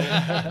 I had to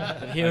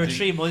say, here are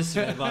 3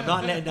 Munster, but I'm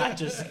not letting that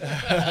just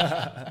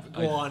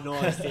go on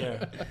noise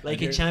there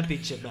like a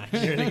championship match.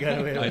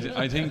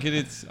 I think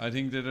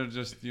that they're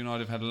just,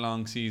 they've had a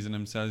long season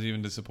themselves,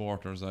 even the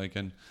supporters.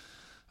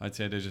 I'd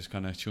say they just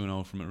kind of tune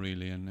out from it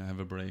really and have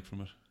a break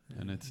from it.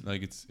 And it's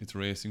like it's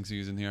racing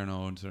season here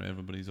now, and so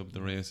everybody's up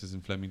the races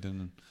in Flemington,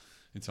 and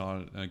it's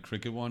all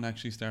cricket won't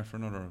actually start for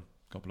another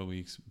couple of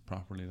weeks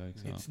properly.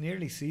 So. It's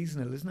nearly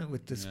seasonal, isn't it?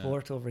 With the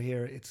sport over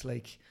here, it's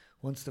like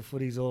once the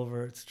footy's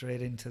over, it's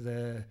straight into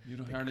the. You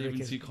don't hardly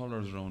even see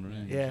colours around,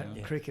 right? Yeah,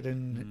 cricket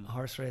and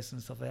horse racing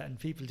and stuff like that, and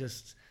people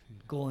just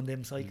go on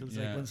them cycles.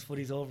 Like once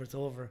footy's over, it's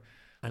over.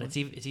 And it's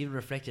even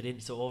reflected in.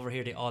 So over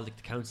here, all the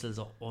councils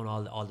own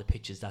all the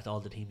pitches that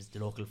all the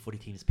local footy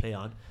teams play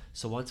on.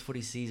 So once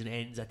footy season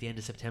ends at the end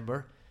of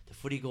September, the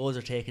footy goals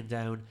are taken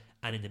down,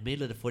 and in the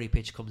middle of the footy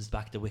pitch comes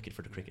back the wicket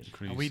for the cricket.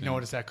 And we'd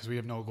notice that because we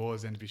have no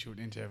goals then to be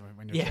shooting into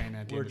when you're training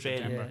at the end of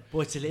September. But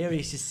it's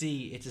hilarious to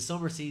see. It's a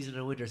summer season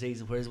and a winter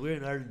season, whereas we're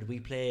in Ireland,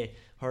 we play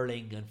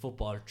hurling and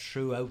football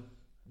throughout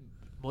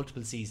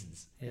multiple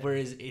seasons,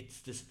 whereas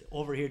it's this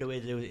over here, the way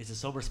they do it is a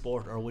summer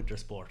sport or a winter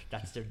sport.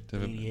 That's their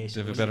delineation.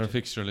 They have a better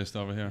fixture list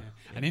over here.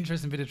 An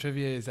interesting bit of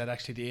trivia is that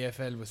actually the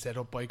AFL was set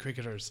up by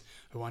cricketers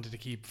who wanted to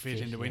keep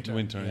fit in the winter.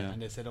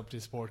 And they set up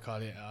this sport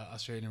called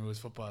Australian Rules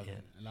Football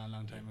a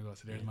long time ago.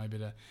 So there's my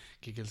bit of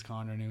Giggles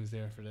Corner news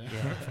there for the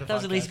for the that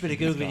was a nice bit of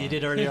googling you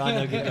did earlier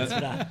on. Giggles, for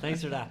that.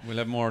 Thanks for that. We'll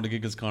have more of the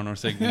Giggles Corner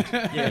segment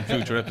in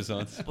future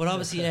episodes. But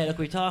obviously, look,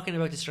 we're talking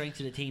about the strength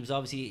of the teams.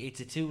 Obviously, it's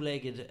a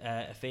two-legged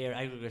affair.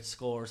 Aggregate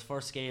scores.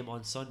 First game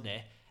on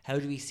Sunday. How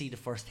do we see the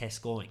first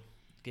test going?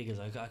 Giggles,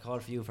 I call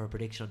for you for a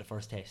prediction on the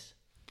first test.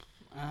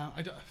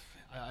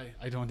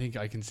 I don't think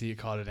I can see it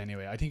call it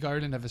anyway. I think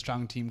Ireland have a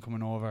strong team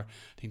coming over.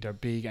 I think they're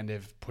big and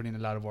they've put in a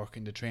lot of work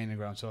in the training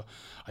ground. So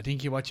I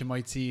think what you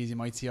might see is you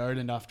might see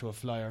Ireland off to a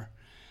flyer.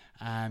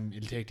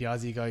 It'll take the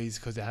Aussie guys,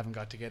 because they haven't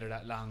got together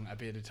that long, a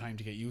bit of time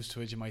to get used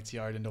to it. You might see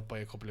Ireland up by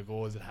a couple of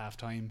goals at half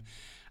time,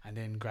 and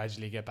then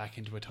gradually get back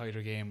into a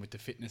tighter game with the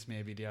fitness.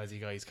 Maybe the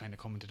Aussie guys kind of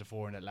coming to the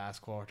fore in that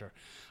last quarter.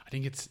 I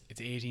think it's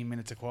 18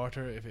 minutes a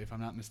quarter if I'm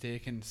not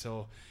mistaken.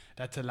 So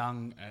that's a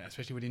long,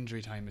 especially with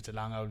injury time, it's a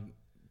long out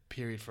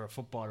period for a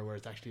footballer, where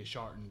it's actually a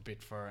shortened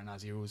bit for an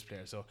Aussie Rules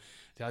player. So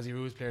the Aussie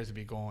Rules players will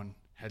be going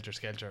helter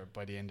skelter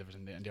by the end of it,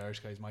 and the Irish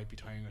guys might be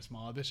tiring a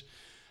small bit.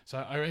 So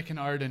I reckon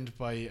Ireland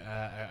by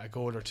a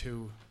goal or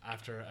two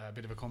after a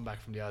bit of a comeback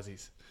from the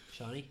Aussies.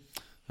 Shawnee?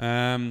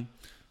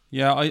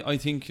 Yeah, I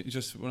think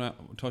just when I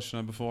touched on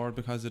it before,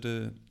 because of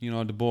the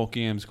the both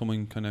games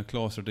coming kind of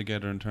closer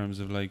together in terms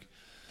of, like,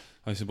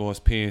 I suppose,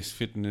 pace,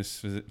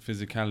 fitness,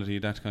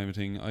 physicality, that kind of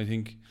thing. I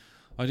think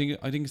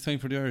it's time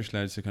for the Irish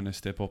lads to kind of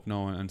step up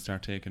now and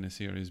start taking it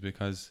serious,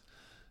 because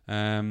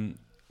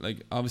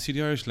like, obviously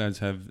the Irish lads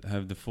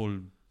have the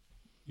full,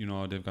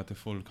 they've got the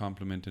full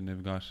complement, and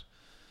they've got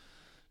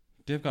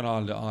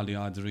all the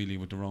odds really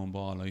with the round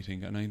ball, I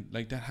think, and I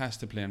like that has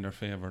to play in their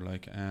favour.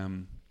 Like,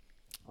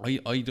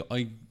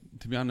 I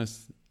to be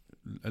honest,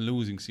 a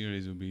losing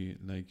series would be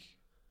like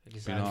a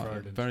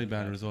very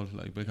bad result,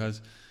 like,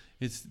 because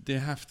they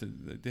have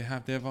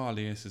all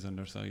the aces on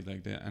their side,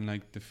 like,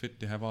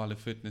 they have all the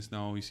fitness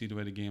now. We see the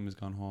way the game has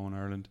gone home in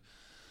Ireland.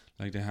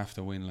 Like, they have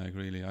to win. Like,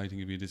 really, I think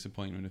it'd be a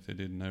disappointment if they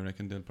didn't. I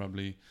reckon they'll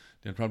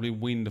probably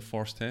win the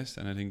first test,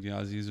 and I think the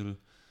Aussies will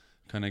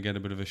kind of get a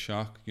bit of a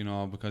shock,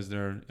 because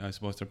their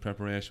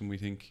preparation, we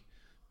think,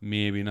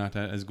 maybe not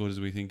as good as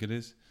we think it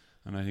is,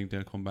 and I think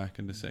they'll come back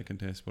in the second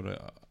test.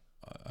 But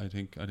I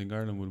think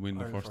Ireland will win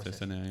the first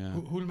test.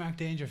 Who'll mark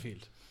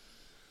Dangerfield?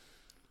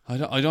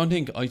 I don't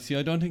think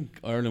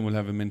Ireland will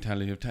have a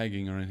mentality of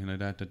tagging or anything like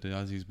that the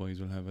Aussies boys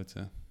will have. It's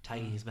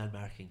tagging is man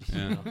marking.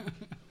 Yeah.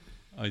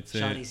 I'd say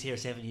Shawnee's here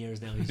 7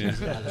 years now. He's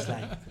using a lot of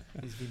slang.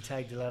 He's been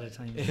tagged a lot of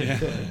times.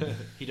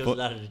 He does a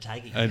lot of the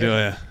tagging. I do,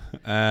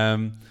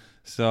 yeah.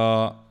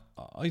 So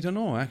I don't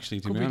know, actually,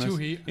 to be honest.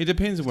 It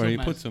depends on where he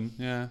puts him.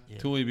 Yeah.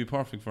 Tui would be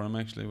perfect for him,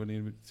 actually, with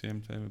the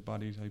same type of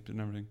body type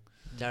and everything.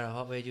 Dara,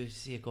 what way do you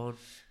see it going?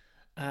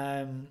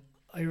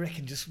 I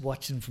reckon, just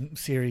watching from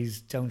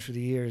series down through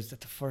the years, that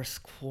the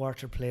first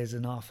quarter plays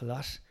an awful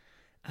lot.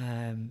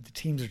 The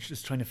teams are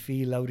just trying to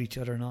feel out each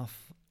other and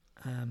off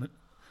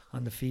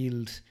on the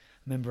field.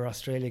 Remember,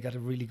 Australia got a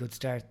really good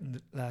start in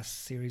the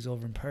last series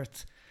over in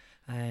Perth,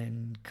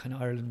 and kind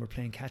of Ireland were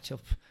playing catch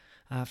up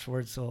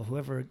afterwards. So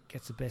whoever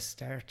gets the best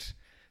start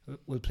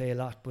will play a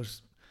lot. But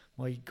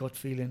my gut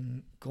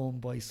feeling, going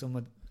by some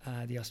of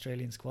the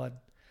Australian squad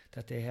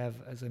that they have,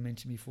 as I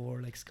mentioned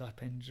before, like Scott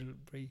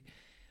Pendlebury,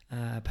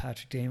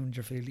 Patrick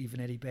Dangerfield,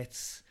 even Eddie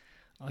Betts,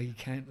 I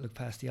can't look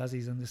past the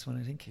Aussies on this one,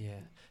 I think.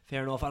 Yeah,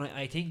 fair enough. And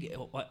I think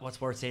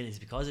what's worth saying is,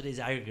 because it is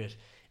aggregate,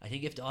 I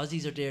think if the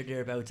Aussies are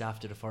thereabouts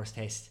after the first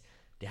test,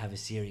 they have a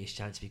serious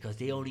chance, because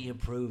they only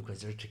improve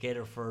because they're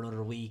together for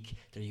another week.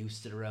 They're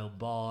used to the round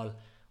ball.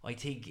 I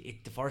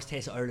think the first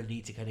test, Ireland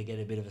need to kind of get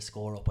a bit of a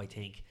score up, I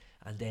think,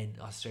 and then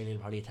Australia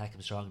will probably attack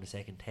them strong in the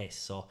second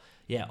test. So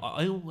yeah,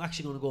 I'm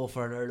actually going to go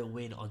for an Ireland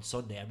win on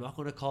Sunday. I'm not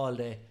going to call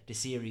the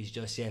series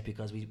just yet,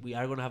 because we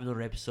are going to have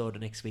another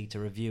episode next week to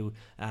review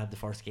the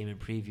first game and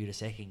preview the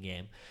second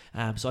game.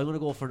 So I'm going to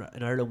go for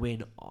an Ireland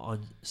win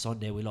on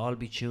Sunday. We'll all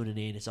be tuning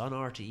in. It's on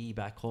RTE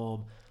back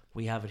home.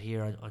 We have it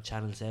here on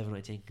Channel 7,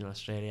 I think, in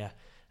Australia.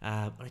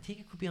 And I think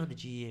it could be on the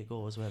GA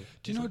Go as well.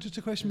 Do you know, just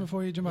a question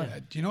before you jump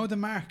out, do you know the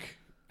mark?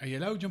 Are you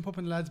allowed to jump up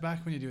on the lads'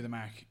 back when you do the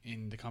mark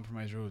in the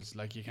compromise rules,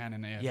 like you can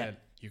in AFL? Yeah.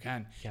 You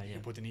can. Yeah, You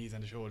put the knees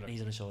on the shoulder. Knees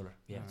on the shoulder,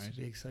 yeah. All right.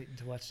 It'll be exciting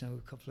to watch now.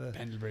 A couple of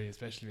Pendlebury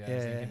especially, I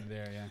was thinking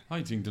there, yeah.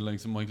 I think the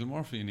likes of Michael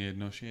Murphy and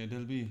Aidan O'Shea,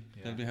 they'll be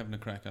having a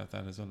crack at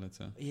that as well, let's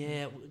say.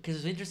 Yeah, because it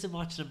was interesting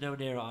watching them down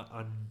there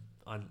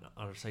on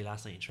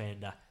last night in training,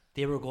 that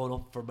they were going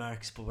up for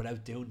marks but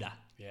without doing that.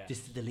 Yeah.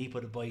 Just the leap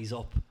of the boys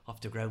up off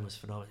the ground was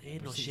phenomenal.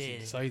 Aidan O'Shea,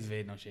 The size of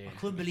Aidan O'Shea. I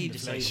couldn't believe the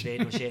size of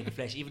Aidan O'Shea in the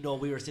flesh, even though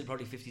we were still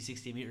probably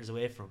 50-60 metres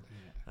away from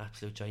him.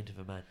 Absolute giant of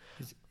a man.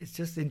 It's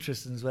just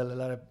interesting as well. A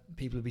lot of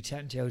people will be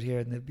chatting to you out here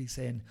and they'll be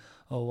saying,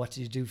 oh, what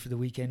did you do for the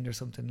weekend or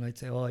something? And I'd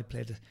say, oh, I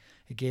played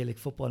a Gaelic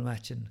football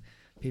match, and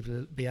people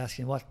will be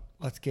asking,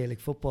 what's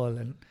Gaelic football?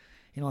 And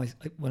you know,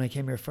 when I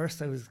came here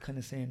first, I was kind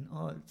of saying,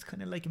 oh, it's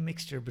kind of like a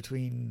mixture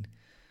between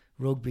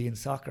rugby and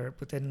soccer,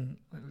 but then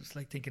I was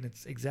like thinking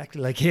it's exactly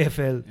like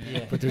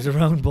AFL, but there's a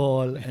round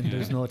ball and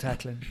there's no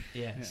tackling.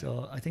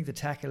 So I think the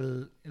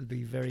tackle will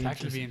be very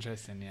Tackle will be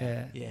interesting,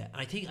 Yeah.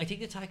 I think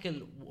the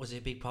tackle was a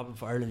big problem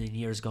for Ireland in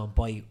years gone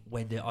by,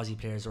 when the Aussie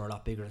players were a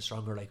lot bigger and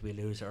stronger, like we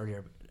alluded to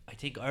earlier. I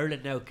think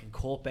Ireland now can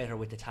cope better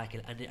with the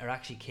tackle, and they are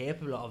actually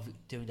capable of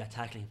doing that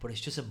tackling, but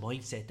it's just a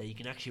mindset that you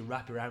can actually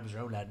wrap your arms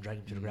around that and drag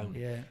him to the ground.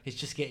 It's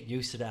just getting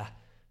used to that.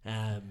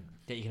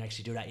 That you can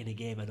actually do that in a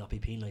game and not be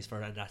penalised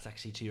for it, and that's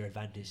actually to your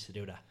advantage to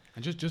do that.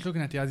 And just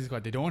looking at the Aussie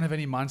squad, they don't have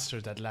any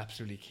monsters that'll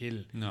absolutely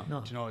kill. No.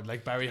 Do you know,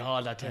 like Barry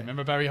Hall that time.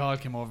 Remember Barry Hall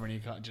came over and he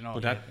got, you know.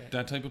 But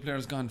that type of player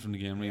is gone from the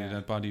game, really.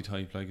 That body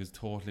type is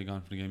totally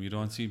gone from the game. You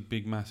don't see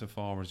big, massive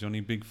forwards. The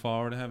only big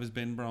forward I have is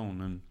Ben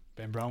Brown, and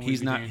Ben Brown.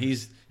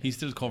 He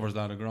still covers a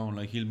lot of ground.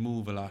 Like, he'll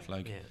move a lot.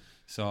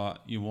 So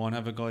you won't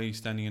have a guy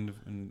standing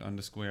on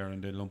the square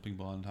and the lumping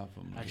ball on top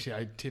of him.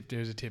 Actually,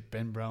 there's a tip,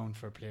 Ben Brown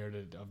for player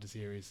of the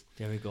series.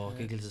 There we go.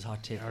 Giggles'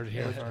 hot tip. Heard it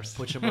here first.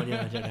 Put your money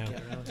on it now.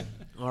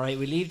 Alright,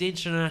 we leave the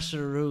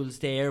international rules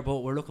there,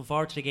 but we're looking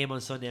forward to the game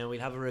on Sunday, and we'll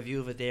have a review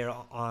of it there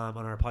on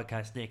our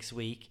podcast next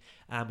week.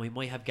 We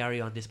might have Gary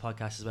on this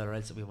podcast as well, or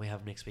else we might have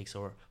him next week, so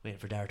we're waiting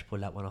for Dara to pull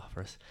that one off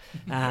for us.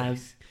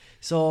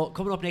 So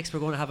coming up next, we're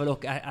going to have a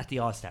look at the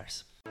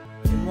All-Stars.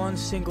 In one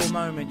single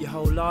moment your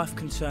whole life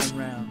can turn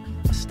round.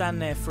 I stand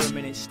there for a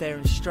minute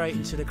staring straight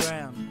into the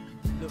ground.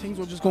 Things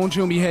were just going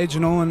through my head, you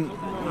know, and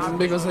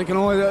because, like, you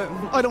know,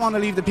 I don't want to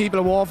leave the people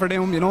of Waterford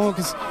down, you know,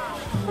 because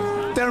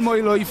they're my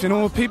life, you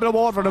know. People of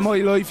Waterford are my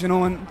life, you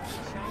know, and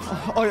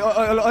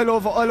I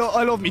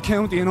love me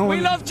county, you know.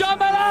 We love John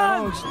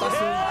Malone!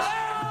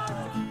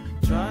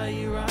 Dry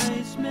your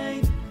eyes,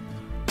 mate.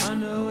 I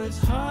know it's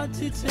hard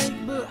to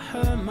take, but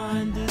her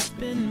mind has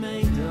been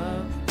made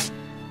up.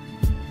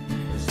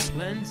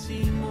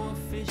 Plenty more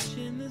fish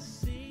in the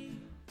sea.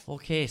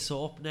 Okay,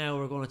 so up now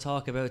we're going to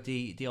talk about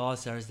the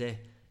All-Stars, the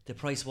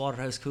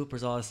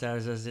PricewaterhouseCoopers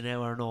All-Stars as they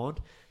now are known.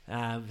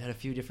 We've had a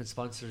few different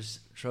sponsors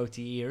throughout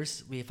the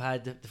years. We've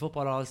had the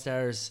Football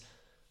All-Stars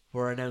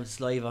were announced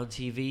live on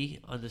TV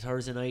on the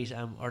Thursday night,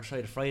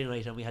 the Friday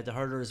night, and we had the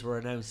hurlers were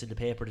announced in the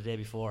paper the day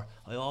before.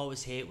 I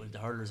always hate when the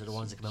hurlers are the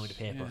ones that come out in the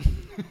paper.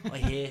 I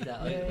hate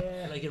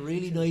that. Like, it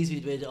really annoys me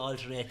the way they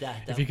alternate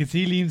that. If you could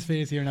see Liam's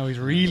face here now, he's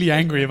really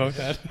angry about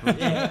that.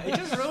 It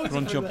just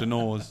runs you up the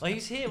nose. I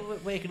used to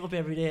hate waking up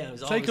every day.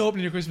 It's like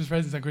opening your Christmas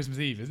presents on Christmas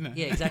Eve, isn't it?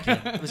 Yeah, exactly.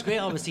 It was great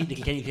always seeing the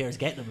Kilkenny players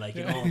getting them, like,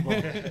 you know,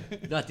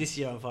 but not this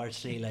year,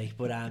 unfortunately. Like,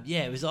 but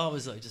it was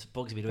always like, just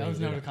bugs me the way. That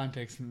was out of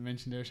context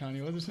mentioned there,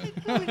 Shawnee, was it?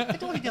 I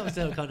don't think that was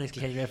out of context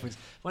Kilkenny reference.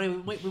 But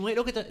anyway, we might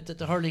look at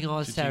the hurling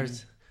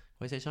All-Stars.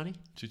 What is it, Shawnee?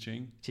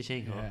 Cha-ching.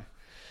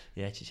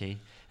 Yeah, cha-ching.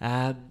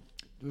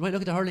 We might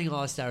look at the hurling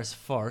All-Stars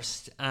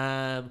first.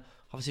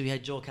 Obviously we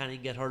had Joe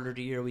Canning get hurler of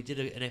the year. We did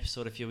an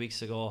episode a few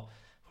weeks ago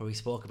where we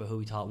spoke about who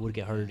we thought would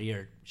get hurler of the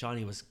year.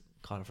 Shawnee was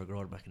calling for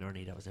Grode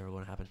McInerney. That was never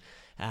going to happen.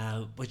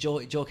 But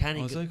Joe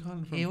Canning... Was I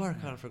calling for... You were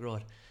calling for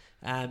Grode.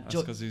 That's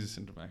because he's a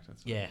centre-back.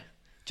 Yeah.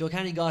 Joe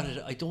Canning got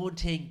it. I don't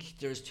think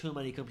there's too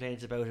many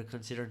complaints about it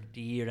considering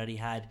the year that he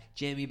had.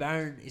 Jamie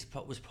Barron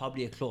was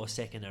probably a close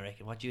second, I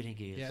reckon. What do you think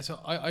he is? Yeah, so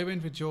I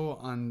went with Joe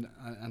on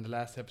the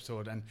last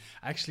episode, and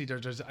actually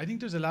I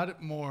think there's a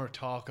lot more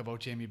talk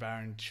about Jamie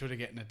Barron should have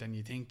gotten it than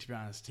you think, to be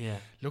honest. Yeah.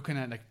 Looking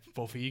at like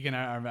Buffy Egan,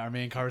 our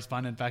main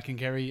correspondent back in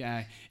Kerry,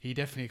 he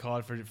definitely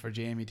called for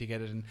Jamie to get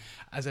it. And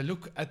as I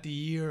look at the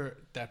year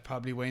that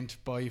probably went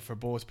by for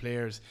both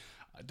players,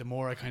 the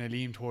more I kind of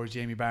lean towards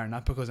Jamie Barron,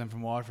 not because I'm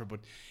from Waterford, but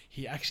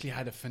he actually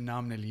had a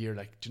phenomenal year.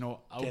 Like, do you know,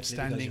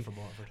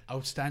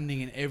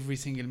 outstanding in every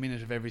single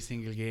minute of every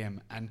single game.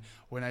 And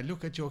when I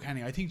look at Joe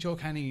Canning, I think Joe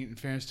Canning, in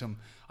fairness to him,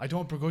 I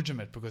don't begrudge him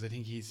it because I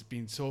think he's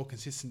been so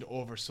consistent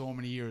over so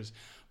many years.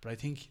 But I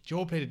think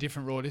Joe played a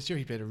different role this year.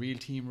 He played a real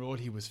team role.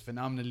 He was a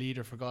phenomenal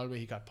leader for Galway.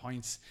 He got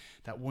points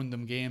that won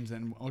them games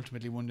and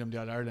ultimately won them the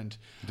All-Ireland.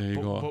 There you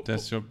go.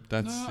 That's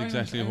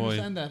exactly why.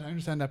 I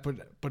understand that.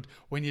 But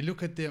when you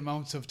look at the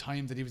amounts of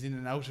times that he was in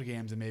and out of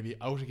games, and maybe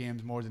out of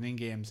games more than in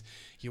games,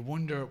 you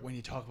wonder when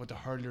you talk about the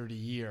hurler of the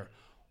year,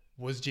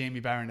 was Jamie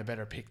Barron a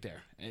better pick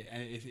there?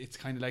 It's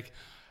kind of like,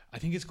 I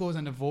think it goes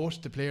on the vote,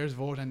 the players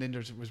vote, and then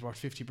was worth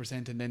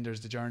 50%, and then there's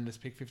the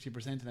journalists pick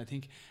 50%. And I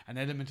think an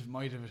element of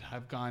might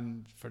have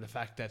gone for the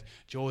fact that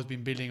Joe has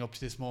been building up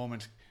to this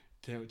moment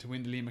to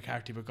win the Liam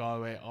McCarthy with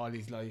Galway all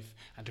his life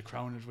and to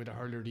crown it with a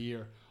hurler of the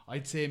year.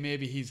 I'd say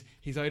maybe he's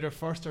either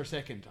first or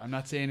second. I'm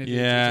not saying it's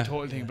a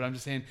total thing, but I'm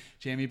just saying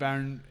Jamie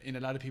Barron in a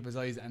lot of people's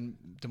eyes, and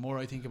the more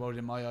I think about it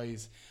in my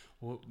eyes,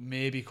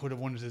 maybe could have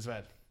won it as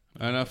well.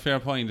 And a fair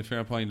point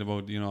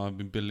about, you know, I've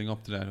been building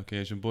up to that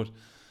occasion, but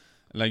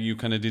like you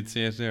kind of did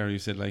say it there, you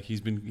said like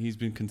he's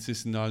been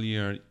consistent all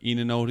year, in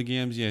and out of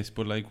games, yes,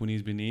 but like when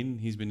he's been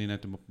in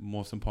at the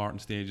most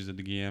important stages of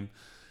the game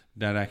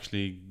that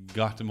actually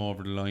got him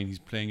over the line. He's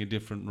playing a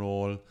different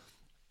role,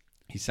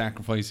 he's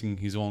sacrificing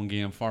his own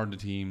game for the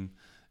team,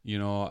 you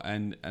know,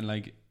 and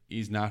like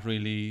he's not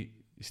really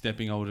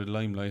stepping out of the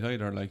limelight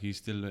either. Like he's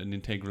still an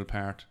integral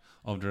part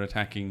of their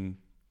attacking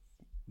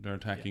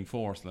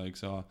force, like.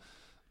 So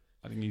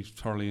I think he's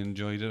thoroughly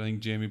enjoyed it. I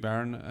think Jamie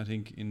Barron,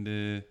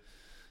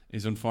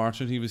 is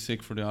unfortunate he was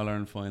sick for the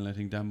All-Ireland final. I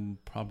think that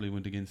probably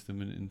went against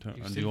him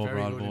on the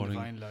overall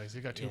voting.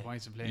 He got 2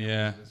 points in playing.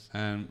 Yeah,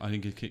 I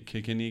think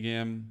Kilkenny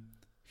game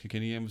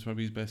was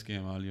probably his best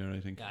game all year,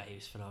 I think. Yeah, he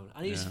was phenomenal.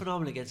 And he was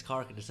phenomenal against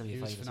Cork in the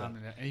semi-final. He was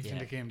phenomenal. Well. And even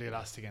the game they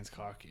lost against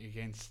Cork,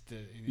 against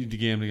the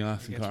game they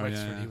lost against Cork,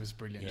 Wexford, he was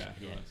brilliant.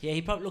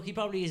 He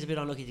probably is a bit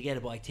unlucky to get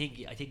it, but I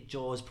think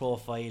Joe's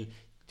profile,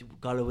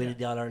 Galway winning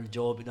the All-Ireland,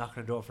 Joe been knocking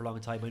on the door for a long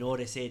time. I know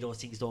they say those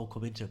things don't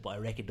come into it, but I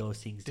reckon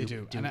those things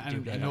do.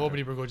 And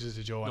nobody begrudges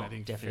to Joe, and I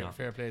think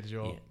fair play to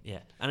Joe. Yeah.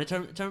 And in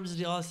terms of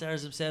the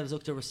All-Stars themselves,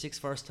 look, there were 6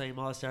 first-time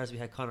All-Stars. We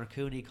had Conor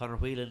Cooney, Conor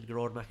Whelan,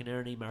 Gerard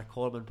McInerney, Mark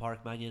Coleman,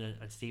 Pádraig Mannion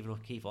and Stephen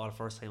O'Keefe, all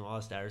first-time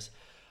All-Stars.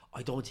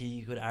 I don't think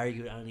you could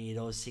argue with any of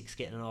those 6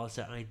 getting an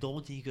All-Star, and I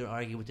don't think you could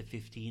argue with the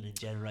 15 in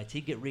general. I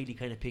think it really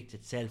kind of picked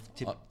itself,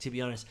 to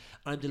be honest.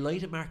 And I'm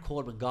delighted Mark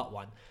Coleman got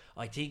one.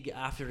 I think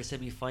after the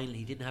semi-final,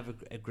 he didn't have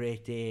a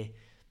great day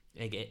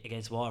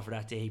against Waterford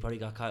that day. He probably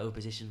got caught out of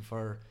position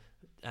for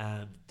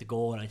the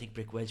goal, and I think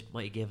Brick Wedge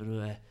might have given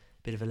him a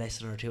bit of a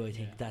lesson or two, I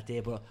think, that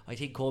day. But I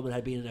think Coleman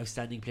had been an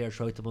outstanding player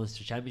throughout the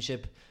Munster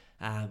Championship.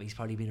 He's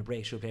probably been a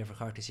breakthrough player for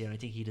Cork this year, and I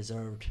think he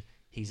deserved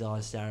his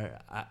All-Star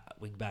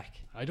wing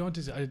back. I don't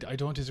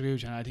disagree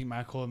with you, and I think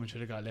Mark Coleman should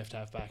have got left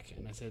half back,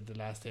 and I said the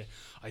last day.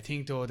 I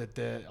think though that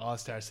the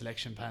All-Star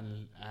selection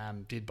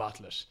panel did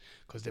bottle it,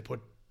 because they put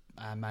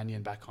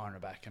Mannion back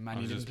cornerback, and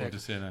Mannion didn't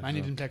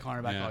play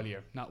cornerback all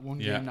year, not one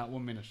game, not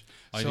 1 minute.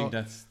 I think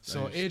that's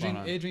so.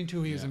 Adrian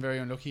Toohey was very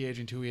unlucky.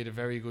 Adrian Toohey had a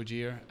very good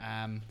year.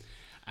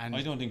 And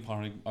I don't think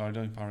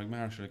Pádraig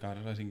Maher should have got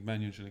it. I think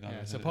Mannion should have got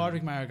it. So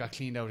Pádraig Maher got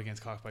cleaned out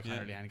against Cork by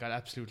Conor Leanne. He got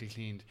absolutely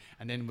cleaned,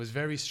 and then was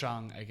very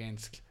strong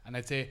against. And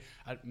I'd say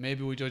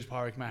maybe we judge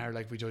Pádraig Maher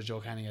like we judge Joe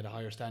Canning at a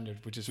higher standard,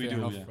 which is fair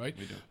enough, right?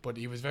 But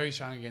he was very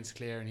strong against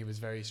Clare, and he was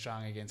very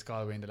strong against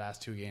Galway in the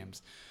last 2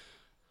 games.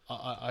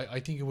 I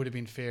think it would have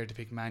been fair to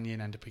pick Mannion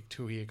and to pick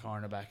Toohey at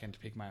cornerback and to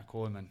pick Mark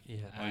Coleman. Yeah,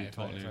 I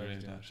totally agree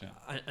with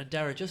that. And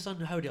Dara, just on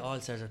how the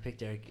All-Stars are picked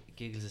there,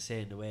 Giggles is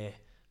saying the way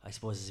I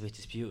suppose is a bit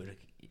disputed.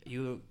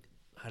 You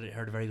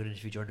heard a very good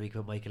interview during the week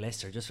with Michael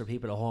Lester. Just for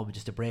people at home,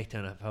 just a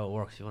breakdown of how it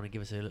works. You want to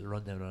give us a little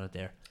rundown on it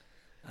there?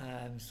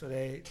 So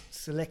they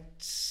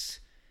select.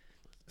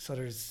 So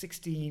there's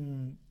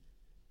 16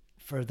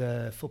 for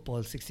the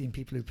football. 16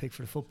 people who pick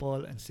for the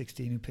football and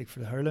 16 who pick for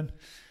the hurling.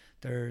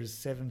 There's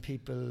 7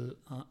 people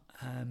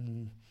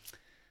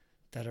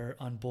that are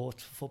on both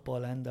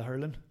football and the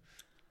hurling.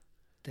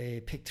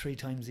 They pick 3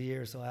 times a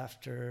year, so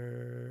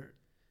after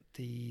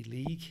the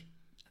league,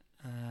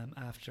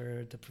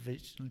 after the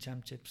provincial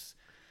championships,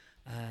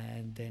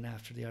 and then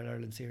after the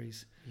All-Ireland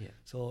series. Yeah.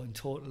 So in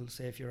total,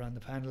 say if you're on the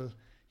panel,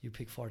 you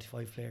pick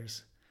 45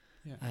 players,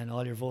 and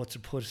all your votes are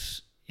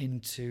put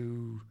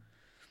into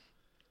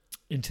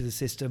the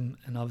system,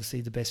 and obviously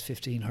the best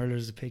 15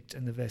 hurlers are picked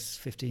and the best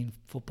 15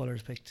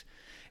 footballers picked.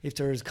 If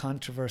there is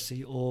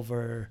controversy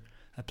over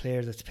a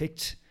player that's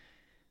picked,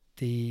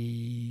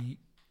 the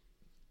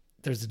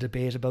there's a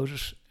debate about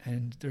it,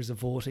 and there's a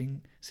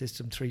voting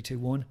system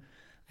 3-2-1,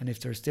 and if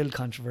there's still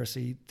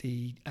controversy,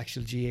 the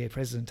actual GA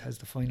president has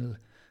the final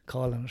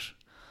call on it.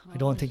 I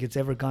don't think it's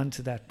ever gone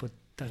to that, but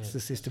that's the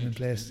system in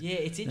place. Yeah,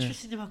 it's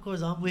interesting what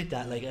goes on with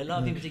that. Like, a lot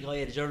of people think, oh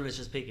yeah, the journalist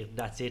just pick it and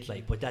that's it.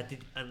 Like, but that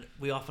did, and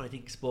we often, I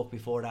think, spoke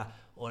before that,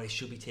 it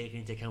should be taken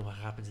into account what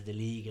happens in the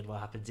league and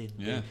what happens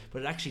in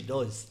but it actually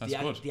does.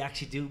 They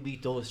actually do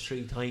meet those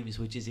 3 times,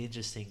 which is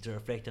interesting to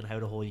reflect on how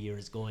the whole year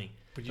is going.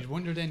 But you'd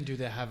wonder then, do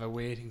they have a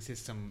weighting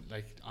system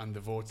like on the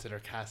votes that are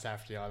cast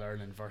after the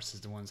All-Ireland versus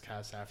the ones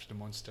cast after the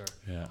Munster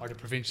or the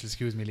provincial,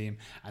 Liam,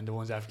 and the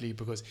ones after league?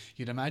 Because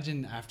you'd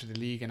imagine after the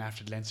league and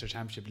after the Leinster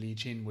Championship, Lee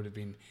Chin would have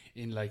been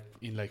in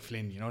like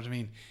Flynn, you know what I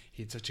mean?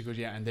 He had such a good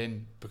year, and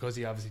then because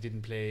he obviously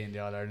didn't play in the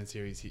All-Ireland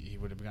series, he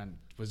would have begun.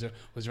 Was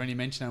there any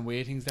mention on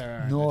weightings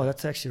there? No,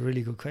 that's actually a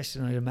really good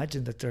question. I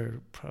imagine that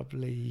there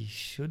probably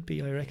should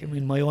be, I reckon,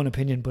 in my own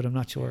opinion, but I'm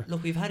not sure.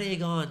 Look, we've had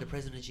Egg on, the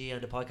president of GA,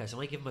 on the podcast. I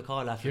might give him a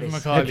call after this. Give him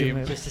a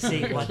call, just to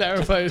see what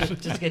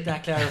clarified. Just get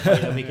that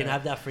clarified, and we can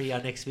have that for you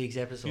on next week's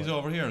episode. He's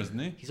over here, isn't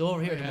he? He's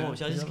over here at the moment.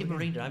 So I'll just give him a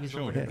ring there. I have his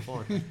number on the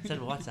phone.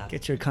 Send him a WhatsApp.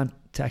 Get your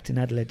contact in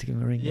Adelaide to give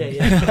him a ring. Yeah.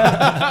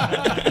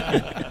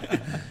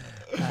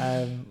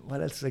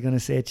 What else was I going to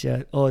say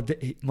to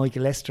you?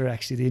 Michael Lester,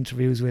 actually, the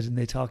interviews with, and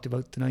they talked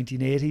about the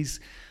 1980s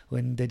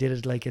when they did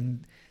it like,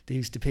 and they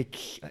used to pick,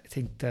 I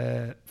think,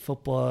 the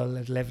football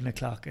at 11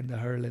 o'clock and the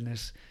hurling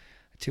at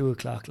 2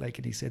 o'clock, like,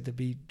 and he said there'd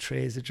be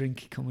trays of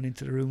drink coming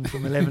into the room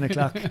from 11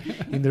 o'clock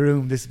in the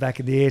room. This is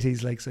back in the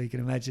 80s, like, so you can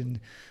imagine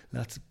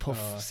lots of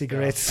puff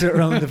cigarettes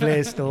around the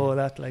place, the whole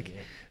that, like.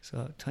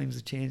 So times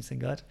have changed,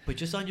 thank God. But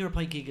just on your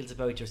point, Giggles,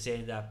 about you're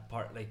saying that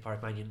Park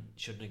Mannion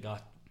shouldn't have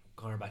got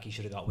cornerback, he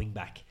should have got wing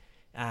back.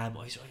 I don't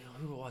know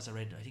who it was I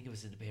read, I think it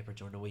was in the paper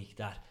during the week,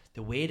 that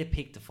the way they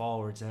pick the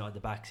forwards now on the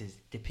backs is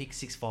they pick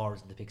 6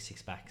 forwards and they pick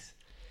 6 backs.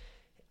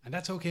 And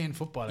that's okay in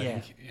football, I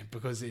think,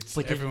 because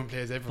everyone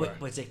plays everywhere.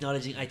 But it's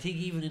acknowledging, I think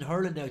even in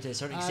hurling now, to a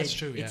certain extent, that's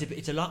true,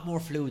 it's a lot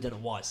more fluid than it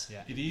was.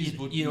 Yeah. It is,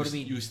 but you know what I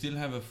mean? You still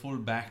have a full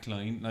back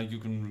line. Like, you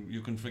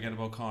can forget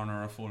about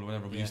corner or full or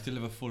whatever, but you still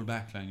have a full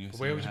back line.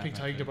 Where would you pick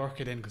Tyger Burke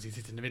then? Because he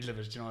sits in the middle of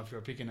it, you know, if you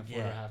were picking a full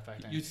or half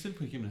back line. You'd still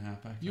pick him in a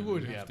half back line. You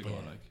would,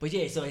 But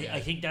yeah, so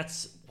I think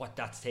that's what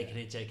that's taken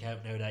into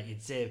account now, that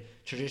you'd say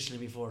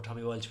traditionally before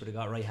Tommy Walsh would have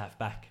got right half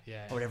back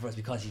or whatever it was,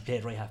 because he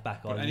played right half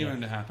back all year. Anywhere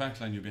in the half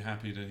back line, you'd be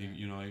happy that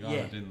he got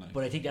it, didn't like.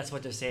 But I think that's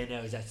what they're saying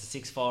now, is that the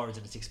 6 forwards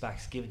and the 6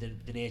 backs, given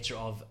the nature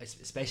of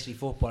especially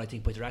football, I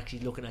think, but they're actually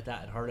looking at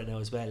that in hurling now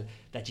as well,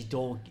 that you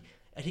don't,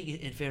 I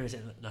think in fairness,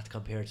 not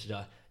compared to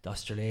the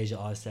Australasia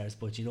All-Stars,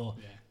 but you know,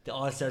 the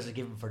All-Stars are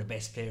given for the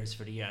best players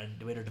for the year, and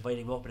the way they're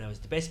dividing them up now is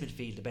the best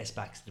midfield, the best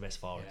backs, the best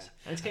forwards.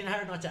 And it's kind of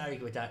hard not to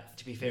argue with that,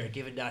 to be fair,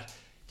 given that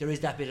there is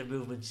that bit of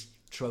movement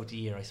throughout the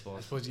year, I suppose.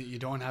 I suppose you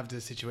don't have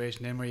the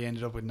situation then where you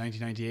ended up with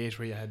 1998,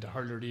 where you had the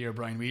hurler of the year,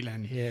 Brian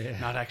Whelan,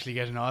 not actually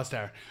get an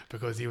All-Star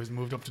because he was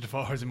moved up to the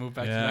forwards and moved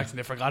back to the backs, and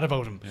they forgot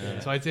about him.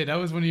 So I'd say that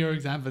was one of your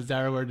examples,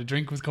 Dara, where the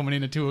drink was coming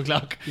in at 2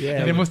 o'clock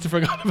and they must have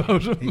forgot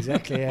about him.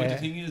 Exactly. But the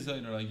thing is,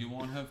 either like you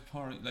won't have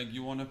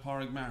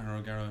Pádraig Maher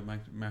or Gareth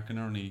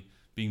McInerney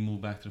being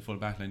moved back to the full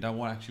back line. That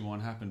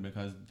won't happen,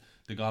 because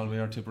the Galway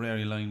or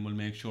Tipperary line will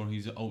make sure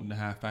he's out in the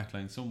half back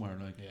line somewhere,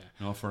 like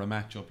you know, for a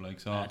matchup. Like,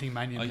 so I think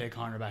Mannion played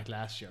cornerback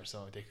last year,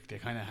 so they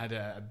kind of had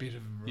a bit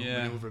of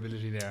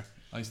maneuverability there.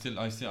 I still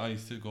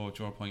go with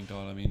your point,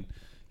 though. I mean,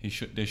 they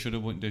should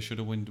have won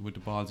with the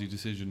ballsy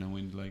decision and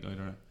win like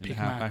either in the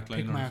half back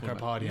line or Mark or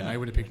Paddy, and I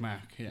would have picked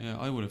Mark. Yeah,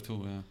 I would have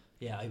too.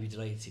 Yeah, I'd be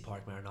delighted to see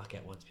Park Maher not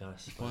get one, to be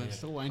honest.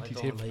 So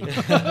anti-tip. I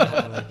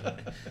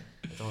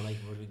don't like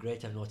it. It would be great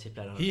to have no tip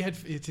on.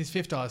 It's his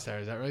 5th All-Star,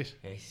 is that right?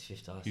 Yeah, he's his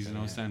 5th All-Star. He's an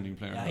outstanding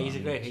player. Yeah,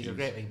 he's a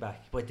great wing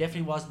back, but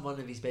definitely wasn't one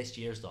of his best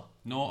years, though.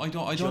 No, I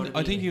don't.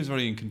 I think he was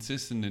very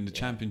inconsistent in the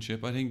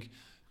championship. I think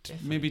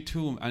maybe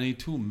two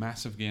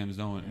massive games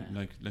now.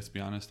 Like, let's be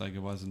honest, like, it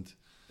wasn't.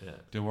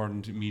 They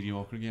weren't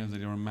mediocre games.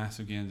 Like, they were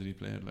massive games that he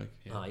played. Like,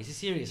 he's a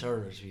serious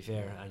hurler, to be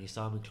fair, and you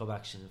saw him in club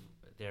action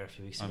there a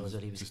few weeks ago.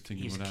 He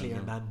was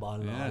clearing man ball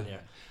and all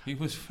there. He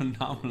was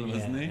phenomenal,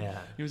 wasn't he? Yeah.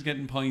 He was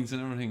getting points and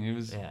everything. He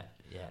was.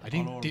 I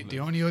think the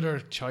only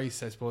other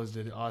choice, I suppose,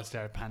 the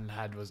All-Star panel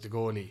had was the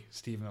goalie,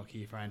 Stephen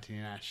O'Keefe or Anthony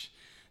Nash.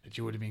 That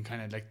you would have been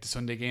kind of like the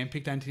Sunday game,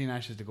 picked Anthony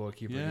Nash as the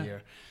goalkeeper of the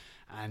year.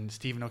 And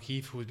Stephen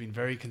O'Keefe, who has been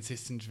very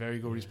consistent, very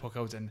good with his puck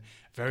outs, and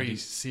very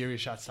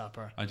serious shot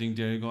stopper. I think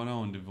there you go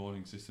now in the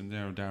voting system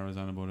there. Dara's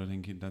on about. I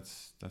think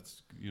that's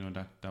you know,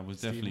 that was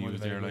Stephen definitely, he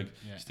was there. Like,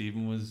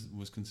 Stephen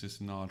was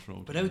consistent all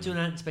throughout. But out doing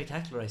anything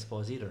spectacular, I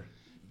suppose, either.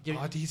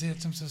 He's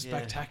had some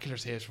spectacular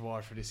saves for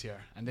Waterford this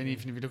year. And then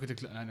even if you look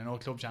at I know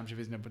club championship,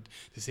 isn't it? But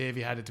the save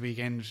he had at the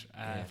weekend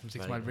from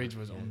 6 Mile Bridge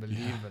was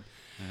unbelievable.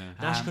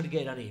 Nash could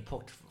get he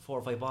poked 4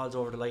 or 5 balls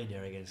over the line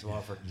there against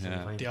Waterford.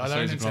 The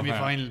All-Ireland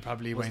semi-final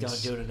probably went down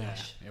doing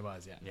Nash. It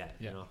was,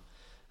 you know.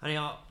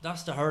 Anyhow,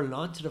 that's the hurling.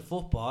 On to the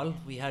football.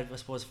 We had, I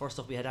suppose, first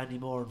up we had Andy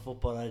Moore in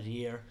football out of the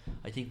year.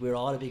 I think we were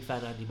all a big fan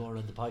of Andy Moore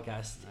on the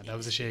podcast. That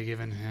was a shea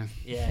given.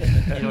 Yeah,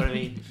 you know what I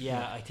mean.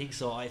 Yeah, I think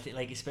so. I think,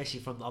 like, especially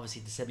from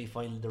obviously the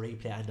semi-final, the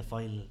replay, and the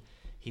final.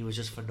 he was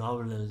just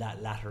phenomenal in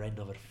that latter end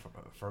of it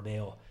for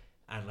Mayo,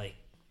 and like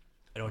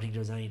I don't think there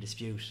was any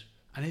dispute.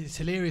 And it's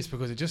hilarious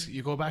because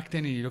you go back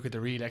then and you look at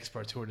the real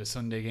experts who are the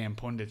Sunday game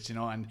pundits, you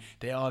know, and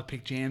they all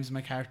pick James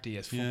McCarthy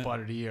as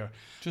footballer of the year,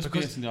 just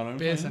based on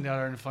the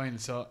All-Ireland final.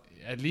 So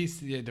at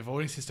least the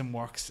voting system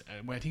works.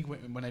 I think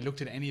when I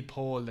looked at any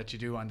poll that you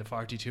do on the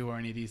 42 or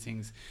any of these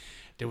things,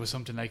 there was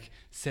something like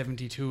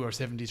 72 or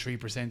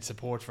 73%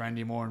 support for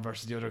Andy Moran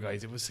versus the other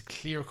guys. It was a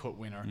clear-cut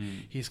winner.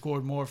 He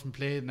scored more from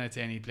play than I'd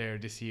say any player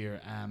this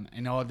year,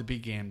 in all the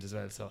big games as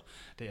well. So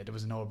there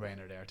was a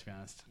no-brainer there, to be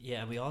honest.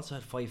 Yeah, and we also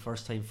had 5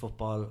 first-time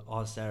football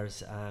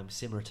all-stars,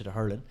 similar to the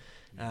hurling,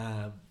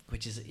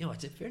 which is, you know,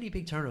 it's a fairly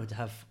big turnout to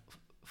have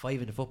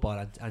 5 in the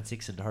football and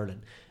 6 in the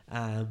hurling.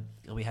 And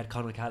we had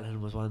Conor Callahan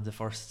was one of the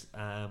first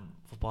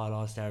football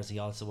all-stars. He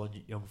also won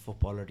Young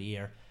Footballer of the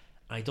Year.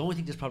 I don't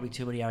think there's probably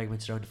too many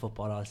arguments around the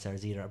football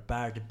all-stars either,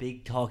 bar the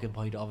big talking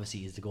point obviously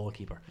is the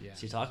goalkeeper.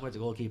 So you're talking about the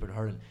goalkeeper in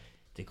hurling.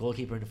 The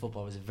goalkeeper in the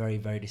football was very,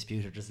 very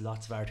disputed. There's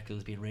lots of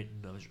articles being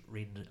written. I was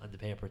reading it on the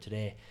paper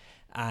today,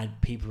 and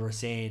people were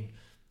saying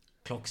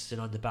Cluxton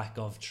on the back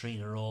of 3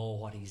 in a row,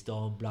 what he's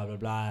done, blah blah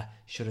blah,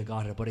 should have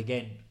got it. But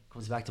again,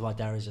 comes back to what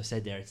Darius just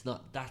said there. It's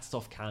not, that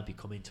stuff can't be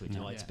come into it. You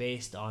know, it's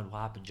based on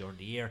what happened during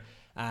the year.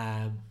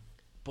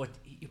 But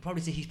you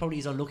probably say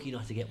he's unlucky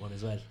not to get one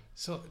as well.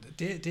 So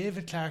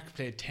David Clarke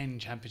played 10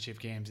 championship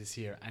games this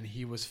year, and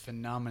he was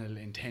phenomenal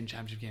in 10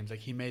 championship games. Like,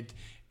 he made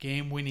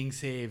game-winning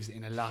saves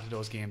in a lot of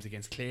those games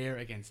against Clare,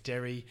 against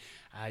Derry.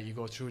 You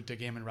go through the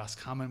game in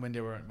Roscommon when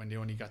they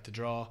only got the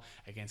draw.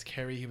 Against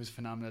Kerry, he was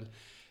phenomenal.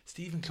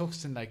 Stephen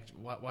Cluxton, like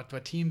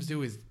what teams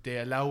do is they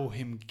allow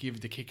him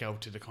give the kick out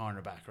to the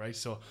cornerback, right?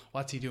 So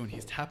what's he doing?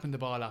 He's tapping the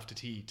ball off the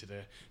tee to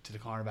the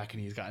cornerback,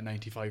 and he's got a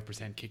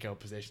 95% kick out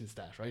possession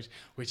stat, right?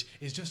 Which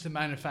is just a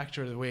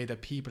manufacture of the way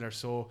that people are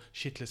so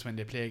shitless when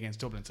they play against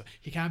Dublin. So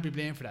he can't be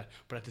blamed for that,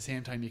 but at the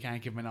same time you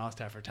can't give him an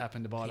all-star for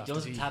tapping the ball off the tee. He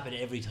doesn't tap it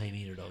every time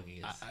either, though.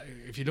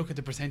 If you look at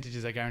the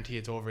percentages, I guarantee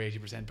it's over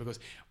 80%, because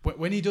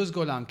when he does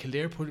go long,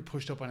 Kildare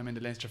pushed up on him in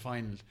the Leinster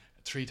final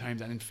 3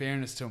 times, and in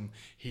fairness to him,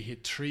 he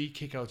hit 3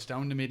 kickouts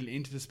down the middle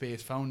into the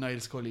space, found Niall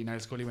Scully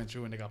went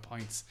through and they got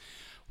points,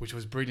 which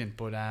was brilliant.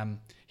 But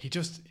he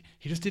just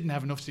didn't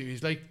have enough to do.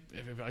 He's like,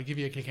 I'll give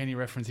you a Kilkenny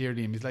reference here,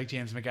 Liam, he's like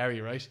James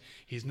McGarry, right?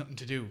 He's nothing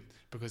to do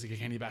because the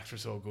Kilkenny backs were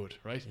so good,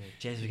 right?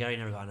 James McGarry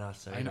never got an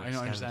all-star. I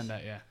understand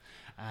that,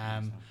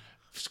 yeah.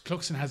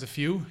 Cluxton has a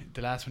few.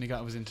 The last one he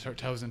got was in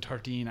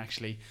 2013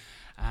 actually.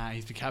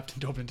 He's been captain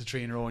Dublin to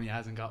 3 in a row and he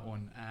hasn't got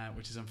one,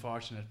 which is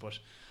unfortunate. But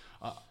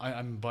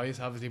I'm biased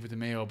obviously with the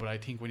Mayo, but I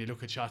think when you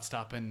look at shot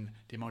stopping,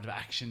 the amount of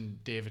action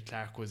David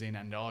Clarke was in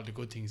and all the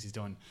good things he's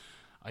done,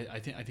 I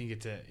think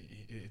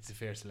it's a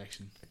fair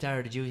selection.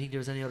 Dara, did you think there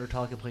was any other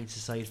talking points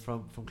aside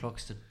from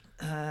Cluxton?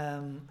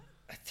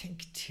 I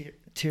think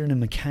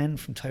Tiernan McCann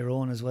from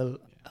Tyrone as well.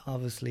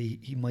 Obviously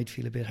he might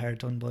feel a bit hard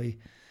done by. He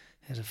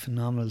had a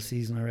phenomenal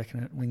season, I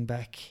reckon, at wing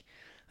back.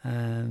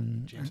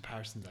 James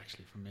Parsons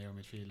actually from Mayo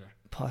midfielder.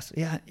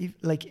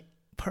 Like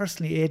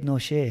personally, Aidan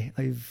O'Shea,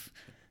 I've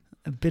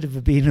a bit of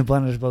a being a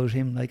bonnet about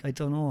him. Like, I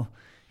don't know.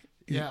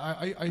 Yeah,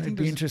 I think it'd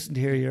be interesting to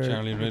hear your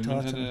Charlie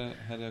thoughts. Redmond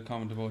had a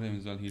comment about him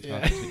as well. He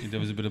thought there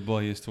was a bit of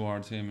bias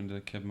towards him, and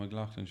that Kevin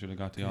McLaughlin should have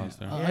got the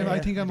All-Star. I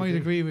think I might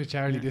agree with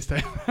Charlie this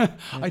time.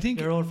 I think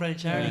your old friend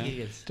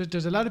Charlie.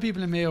 There's a lot of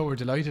people in Mayo were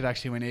delighted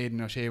actually when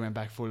Aidan O'Shea went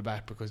back full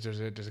back, because there's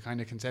a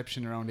kind of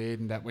conception around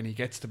Aidan that when he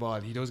gets the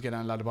ball, he does get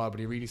on a lot of ball, but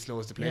he really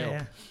slows the play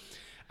up.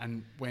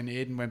 And when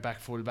Aidan went back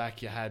full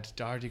back, you had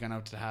Doherty gone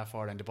out to the half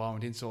forward and the ball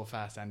went in so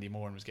fast. Andy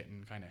Moran was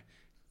getting kind of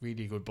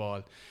really good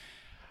ball.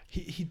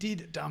 He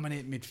did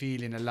dominate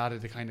midfield in a lot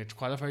of the kind of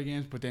qualifier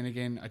games, but then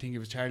again, I think it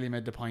was Charlie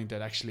made the point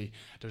that actually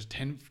there's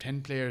 10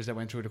 players that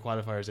went through the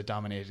qualifiers that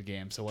dominated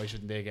games, so why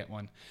shouldn't they get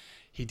one?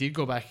 He did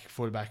go back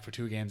full back for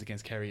 2 games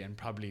against Kerry and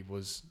probably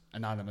was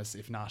anonymous,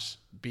 if not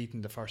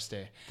beaten the first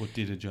day. But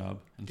did a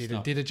job. Did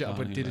a job,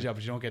 but you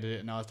don't get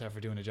an All-Star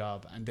for doing a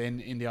job. And then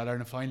in the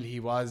All-Ireland final,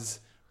 he was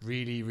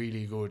really,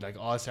 really good, like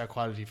All-Star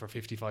quality for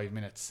 55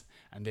 minutes,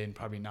 and then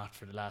probably not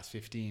for the last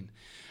 15.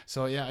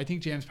 So yeah, I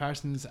think James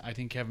Parsons, I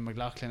think Kevin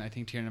McLaughlin, I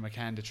think Tiernan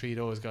McCann, the 3 of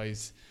those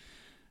guys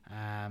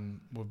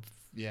would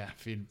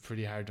feel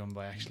pretty hard done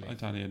by actually. I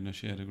thought Aidan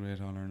O'Shea had a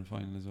great All-Ireland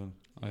final as well.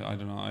 I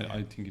don't know,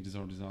 I think he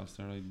deserved his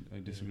All-Star. I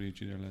disagree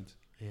with you there, lads.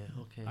 Yeah,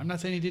 okay. I'm not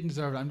saying he didn't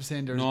deserve it. I'm just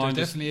saying there's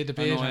definitely a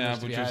debate. I know,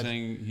 but you're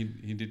saying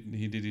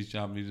he did his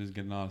job and he doesn't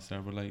get an All-Star,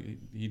 but like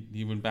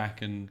he went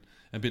back and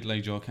a bit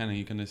like Joe Kenny,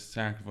 he kind of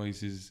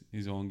sacrificed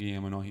his own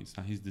game. I know it's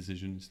not his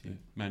decision, it's the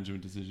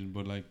management decision,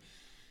 but like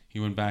he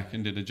went back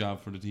and did a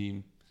job for the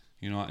team.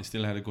 You know, I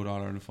still had a good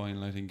All-Ireland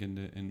final, I think, in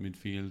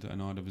midfield. I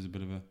know there was a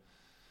bit of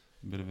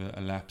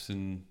a lapse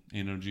in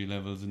energy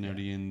levels, and near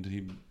the end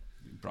he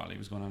probably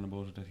was going on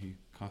about it that he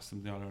cost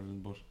him the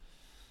All-Ireland, but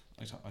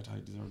I thought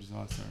he deserved his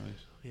All-Star, right?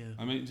 Yeah.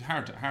 I mean, it's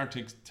hard to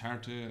argue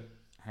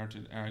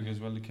as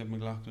well that Kevin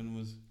McLaughlin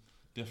was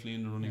definitely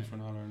in the running for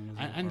an All-Ireland.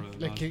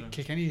 And like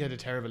Kilkenny had a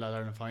terrible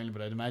All-Ireland final,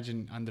 but I'd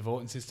imagine on the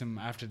voting system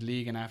after the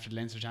league and after the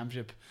Leinster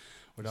Championship,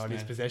 with all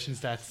his possession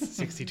stats,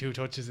 62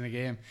 touches in a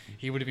game.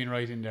 He would have been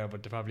right in there,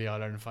 but the probably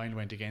All-Ireland final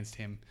went against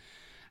him.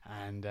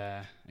 And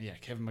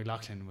Kevin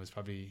McLaughlin was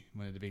probably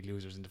one of the big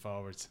losers in the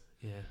forwards.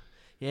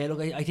 Yeah, look,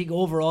 I think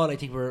overall, I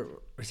think we're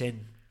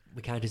saying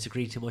we can't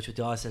disagree too much with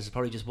the All-Stars. There's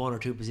probably just one or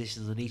two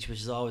positions on each,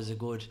 which is always a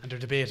good... And they're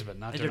debatable,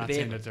 they're not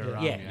saying that they're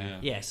wrong.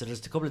 Yeah, so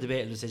there's a couple of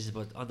debatable decisions,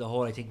 but on the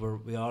whole, I think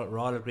we're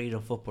all agreed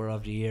on Footballer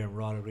of the Year, and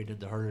we're all agreed on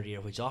the Hurler of the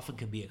Year, which often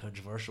can be a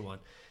controversial one.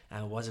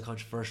 And it was a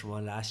controversial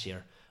one last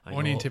year.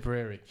 Only in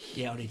Tipperary.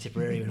 Yeah, only in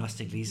Tipperary when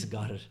Austin Gleeson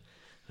got it,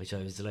 which I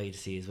was delighted to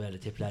see as well. The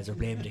Tip lads were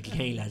blaming the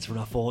Kilkenny lads for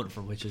not voting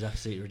for him, which was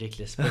absolutely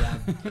ridiculous. But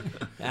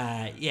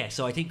yeah,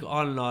 so I think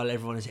all in all,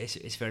 everyone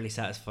is fairly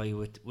satisfied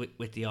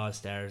with the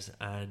All-Stars.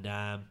 And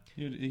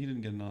he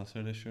didn't get an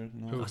All-Star this year.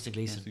 No. Austin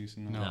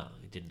Gleeson. No,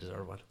 he didn't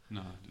deserve one.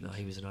 No,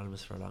 he was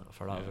anonymous for a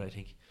lot of it, I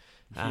think.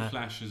 He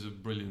flashes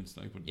of brilliance,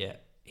 like, but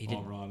he did.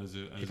 Overall,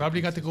 he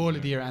probably got the goal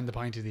of the year and the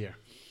point of the year.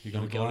 He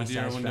got a goal of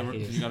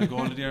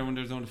the year when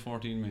there's only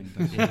 14 men.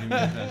 That's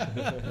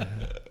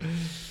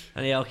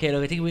And yeah, okay,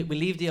 look, I think we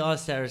leave the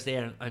All-Stars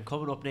there, and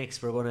coming up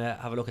next, we're going to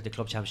have a look at the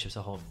club championships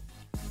at home.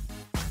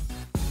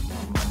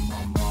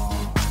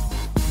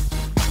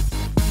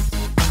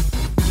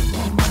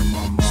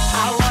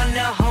 I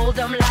wanna hold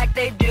them like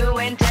they do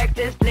in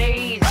Texas,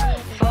 please.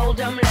 Fold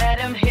them, let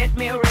them hit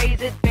me,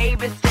 raise it,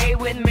 baby, stay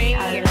with me.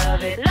 I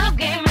love it. Love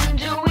game,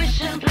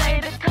 intuition,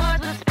 play the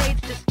cards with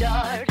spades to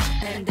start.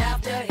 And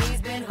after he's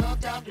been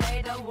hooked, I'll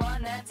play the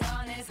one that's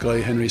on his... Guy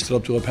Henry stood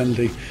up to a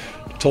penalty,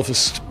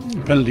 toughest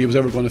penalty he was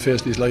ever going to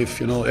face in his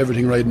life,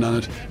 everything riding on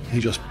it. He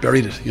just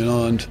buried it,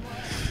 and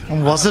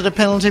was it a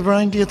penalty,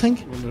 Brian, do you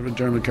think? Well,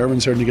 Dermot Kerwin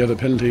certainly gave a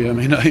penalty. I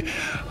mean,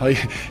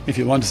 if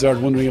you want to start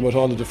wondering about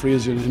all of the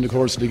frees in the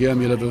course of the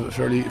game, you'll have a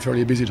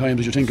fairly busy time.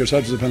 Did you think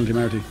yourself was a penalty,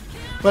 Marty?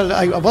 Well,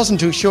 I wasn't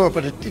too sure,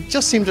 but it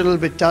just seemed a little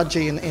bit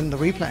dodgy in the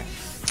replay.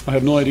 I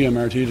have no idea,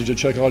 Marty. Did you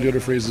check all the other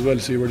frees as well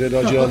to see were they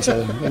dodgy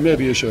also?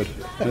 Maybe you should.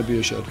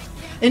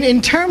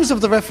 In terms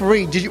of the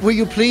referee, were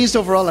you pleased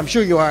overall? I'm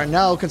sure you are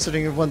now,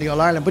 considering you've won the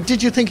All-Ireland, but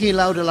did you think he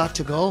allowed a lot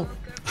to go?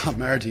 Oh,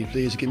 Marty,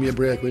 please give me a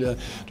break, will you?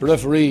 The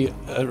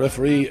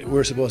referee,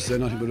 we're supposed to say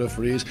nothing about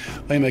referees.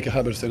 I make a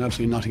habit of saying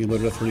absolutely nothing about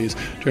referees.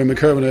 Dermot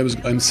Kerwin,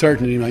 I'm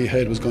certain in my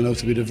head, was going out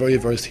to be the very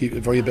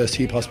best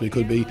he possibly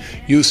could be.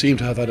 You seem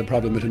to have had a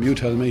problem with him. You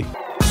tell me.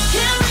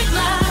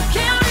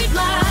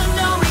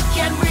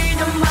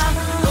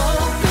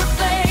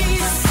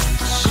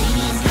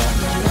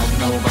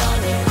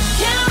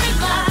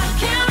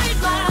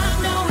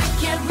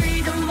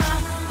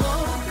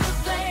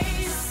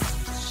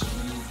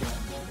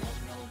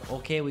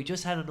 Okay, we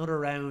just had another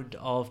round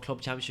of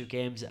club championship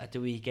games at the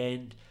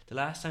weekend. The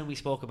last time we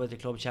spoke about the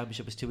club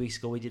championship was 2 weeks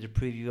ago. We did a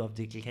preview of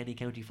the Kilkenny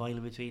County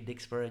final between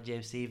Dicksboro and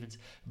James Stephens.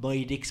 My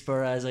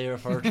Dicksboro, as I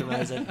refer to him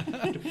as.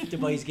 The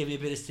boys give me a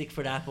bit of stick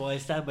for that, but I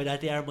stand by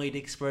that. They are my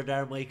Dicksboro, they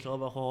are my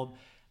club at home.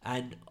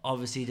 And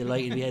obviously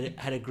delighted we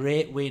had a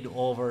great win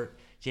over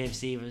James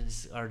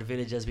Stephens, or the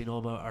Village as we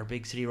know them, our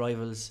big city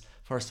rivals.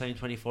 First time in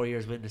 24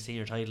 years winning the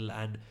senior title,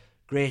 and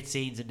great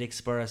scenes in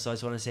Dicksboro. So I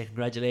just want to say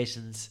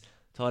congratulations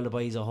to all the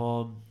boys at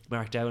home,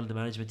 Mark Dowell and the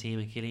management team,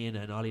 and Killian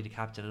and Ollie the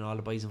captain, and all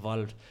the boys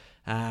involved.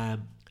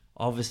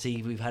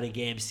 Obviously we've had a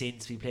game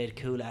since we played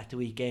Coola at the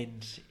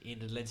weekend in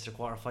the Leinster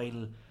quarter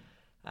final.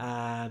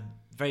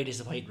 Very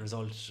disappointing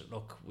result.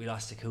 Look, we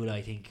lost to Coola.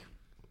 I think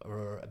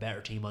we're a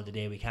better team on the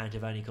day. We can't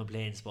have any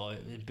complaints, but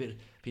it's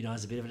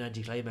a bit of an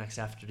anticlimax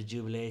after the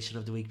jubilation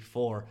of the week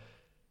before,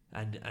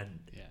 and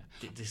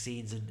the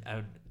scenes in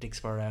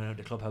Dicksboro around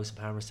the clubhouse in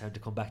Palmerstown to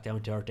come back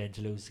down to earth then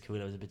to lose to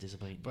Coola was a bit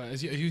disappointing. But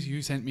as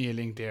you sent me a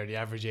link there, the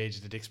average age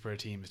of the Dicksboro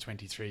team is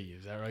 23,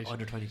 is that right?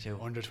 Under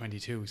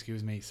 22,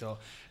 excuse me. So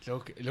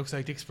look, it looks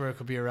like Dicksboro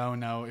could be around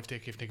now. If they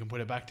can put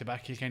it back to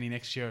back Kilkenny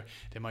next year,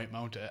 they might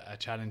mount a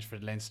challenge for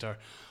Leinster.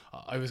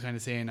 I was kind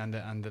of saying on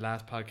the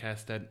last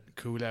podcast that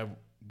Coola,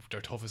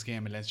 their toughest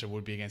game in Leinster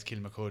would be against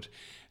Kilmacud.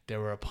 They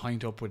were a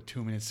point up with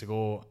 2 minutes to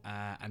go,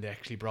 and they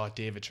actually brought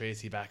David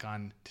Tracy back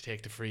on to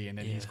take the free, and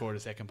then he scored a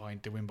second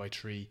point. They win by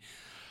 3.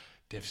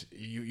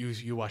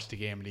 You watched the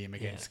game, Liam,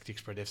 against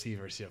Dicksboro. They've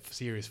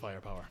serious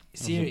firepower.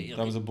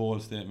 That was a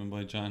bold statement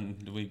by John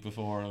the week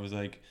before. I was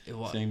like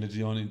saying that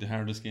the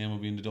hardest game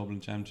would be in the Dublin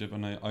Championship,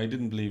 and I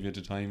didn't believe it at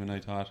the time, and I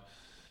thought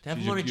they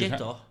haven't won a jet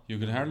though. You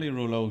could hardly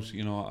rule out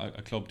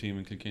a club team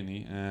in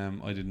Kilkenny.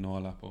 I didn't know a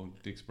lot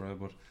about Dicksboro,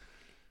 but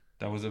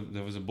That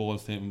was a bold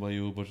statement by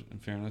you, but in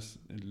fairness,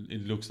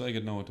 it looks like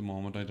it now at the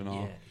moment. I don't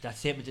know. Yeah, that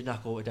statement did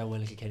not go down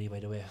well in Kilkenny, by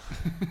the way.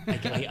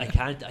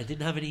 I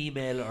didn't have an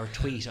email or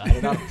tweet. I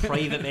had a lot of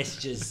private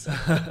messages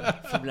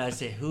from lads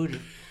saying, who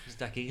does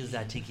that Giggles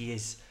lad think he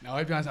is? Now,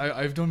 I'll be honest,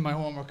 I've done my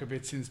homework a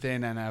bit since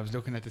then, and I was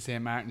looking at the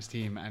St. Martin's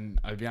team, and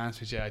I'll be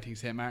honest with you, I think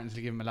St. Martin's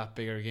will give him a lot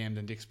bigger game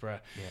than Dicksboro.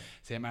 Yeah.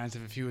 St. Martin's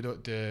have a few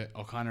of the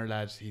O'Connor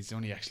lads. He's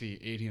only actually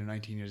 18 or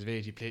 19 years of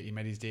age. He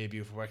made his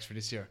debut for Wexford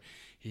this year.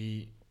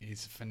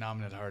 He's a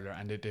phenomenal hurler,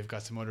 and they've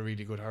got some other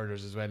really good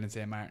hurlers as well in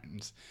St.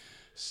 Martin's.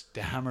 They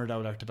hammered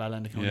out Ballon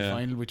in the county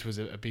final, which was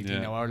a big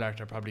thing. Now our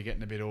Lark are probably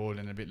getting a bit old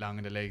and a bit long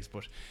in the legs,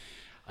 but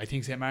I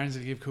think St. Martin's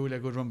will give Coola a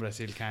good run, but I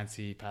still can't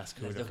see past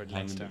Coola for the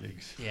Leinster.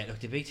 Yeah, look,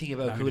 the big thing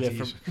about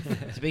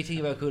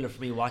Coola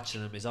for me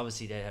watching them is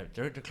obviously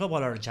they're the Club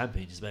All-Ireland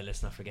champions as well.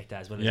 Let's not forget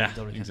that as well. Yeah,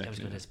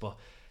 exactly. But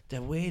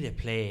the way they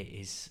play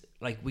is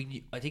like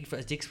I think for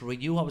Dixper, we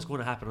knew what was going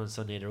to happen on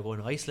Sunday. They were going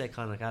to isolate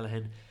Conor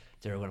Callaghan.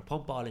 They were going to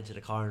pump ball into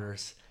the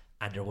corners,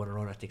 and they were going to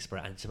run at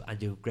Dixper and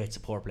do great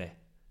support play.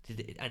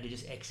 And they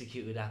just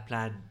executed that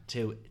plan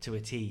to a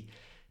T.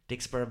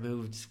 Dixper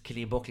moved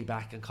Killian Buckley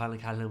back and Colin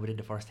Callaghan within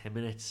the first 10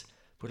 minutes.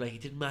 But like, it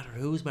didn't matter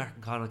who's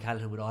marking Colin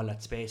Callaghan with all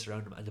that space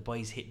around him and the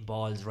boys hitting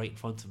balls right in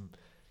front of him.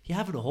 You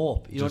haven't a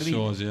hope. You know what I mean?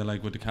 Shows you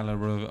like with the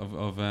caliber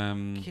of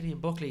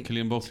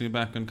Killian Buckley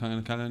back and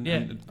Colin Callaghan.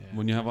 Yeah.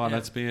 When you have all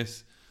that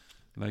space,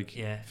 like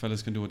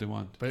fellas can do what they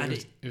want. But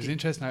it was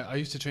interesting. I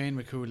used to train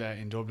with Coola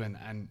in Dublin,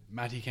 and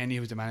Matty Kenny,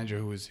 who's the manager,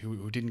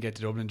 who didn't get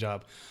the Dublin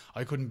job,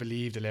 I couldn't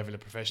believe the level of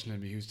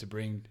professionalism he used to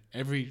bring.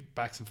 Every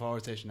backs and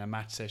forward session and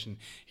match session,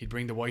 he'd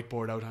bring the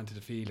whiteboard out onto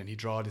the field and he'd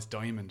draw this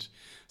diamond.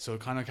 So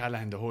Conor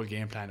Callaghan, the whole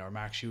game plan, or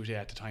Mark Schutte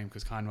at the time,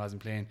 because Con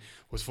wasn't playing,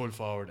 was full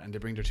forward, and they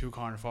bring their 2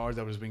 corner forwards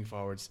out as wing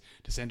forwards.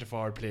 The centre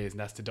forward plays, and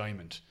that's the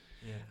diamond.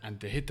 Yeah. And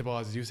they hit the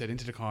balls, as you said,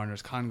 into the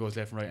corners. Con goes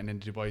left and right, and then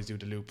the boys do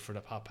the loop for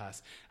the pop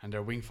pass, and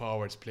their wing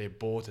forwards play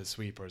both as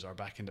sweepers or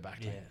back in the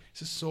back line. It's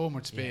just so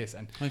much space.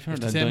 And I've heard if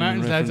that the St.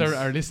 Martin's lads reference.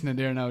 are listening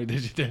there now, they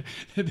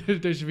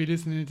should be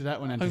listening to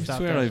that one. And I to stop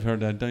swear that. I've heard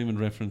that diamond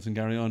reference in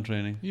Gary On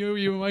training.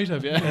 You might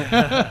have,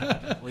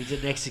 yeah. We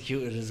didn't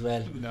execute it as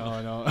well.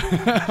 No.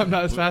 I'm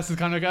not as fast as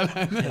Conor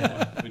Callaghan.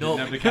 We didn't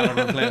have the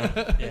caliber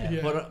player.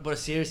 Yeah. But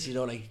seriously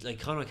though, like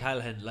Conor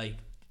Callaghan, like,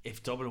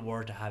 if Dublin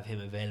were to have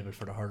him available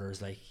for the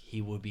hurlers, like,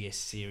 he would be a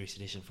serious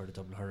addition for the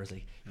Dublin hurlers.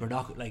 Like, we're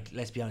not, like,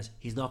 let's be honest,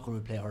 he's not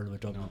going to play hurling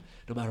with Dublin,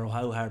 no matter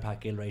how hard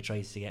Pat Gilray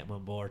tries to get him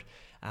on board.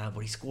 But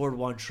he scored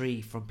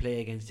 1-3 from play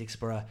against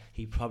Dixborough.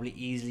 He probably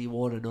easily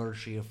won another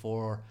 3 or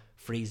 4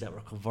 frees that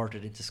were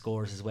converted into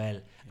scores as well,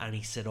 and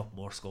he set up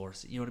more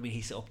scores. You know what I mean?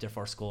 He set up their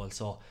first goal,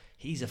 so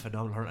he's a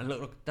phenomenal hurler. And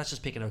look, that's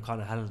just picking out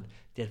Conor Callaghan.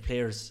 They had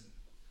players,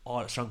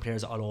 strong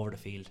players all over the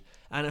field.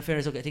 And in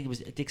fairness, look, I think it was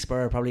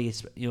Dixborough probably,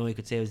 you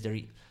could say it was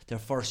their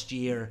first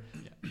year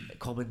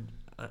coming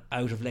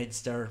out of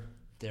Leinster.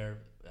 They're,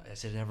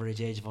 as an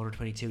average age of under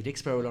 22.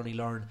 Dixborough will only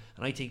learn,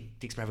 and I think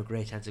Dixborough have a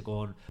great chance of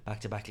going back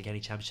to back Kilkenny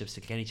Championships.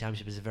 The Kilkenny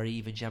Championship is a very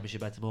even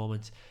championship at the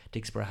moment.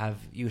 Dixborough have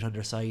youth on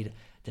their side.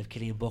 They have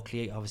Killian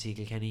Buckley, obviously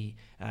Kilkenny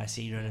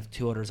senior, and have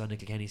 2 others on the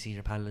Kilkenny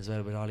senior panel as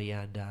well, with Ollie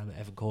and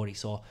Evan Cody.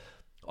 So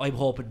I'm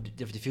hoping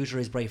the future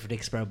is bright for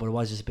Dixborough, but it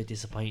was just a bit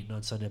disappointing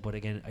on Sunday. But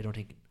again, I don't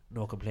think,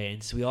 no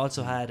complaints. We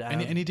also had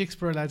any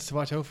Dixborough lads to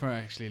watch out for,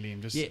 actually,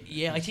 Liam. Just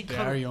I think they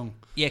are young.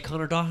 Yeah,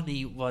 Conor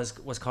Doherty was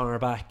corner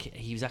back.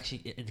 He was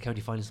actually in the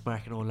county finals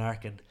marking Owen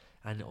Larkin,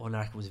 and Owen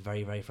Larkin was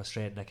very, very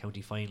frustrated in that county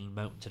final,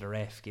 mounting to the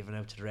ref, giving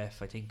out to the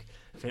ref. I think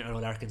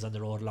Owen Larkin's on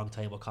the road a long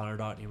time, but Conor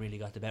Doherty really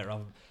got the better of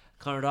him.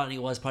 Conor Doherty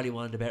was probably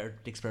one of the better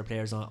Dixborough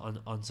players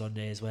on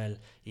Sunday as well,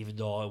 even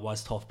though it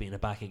was tough being a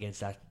back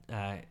against that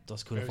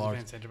those Coola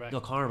forwards.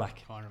 No, cornerback.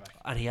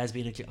 And he has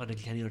been on the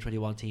Kilkenny under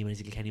 21 team, and he's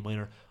a Kilkenny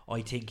minor.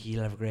 I think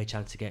he'll have a great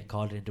chance to get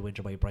called into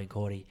winter by Brian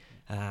Cody.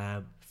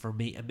 For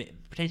me,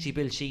 potentially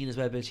Bill Sheen as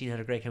well. Bill Sheen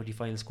had a great county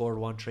final, scored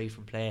 1-3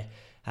 from play.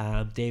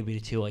 They'll be the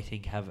 2 I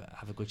think have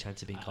a good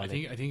chance of being called.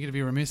 I think it'd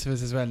be remiss of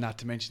us as well not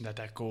to mention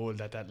that goal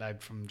that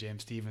lad from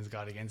James Stevens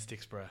got against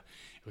Dixborough.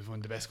 It was one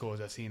of the best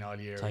goals I've seen all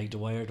year. Tied the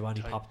wire, the one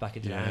he popped back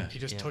into the hand. He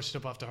just touched it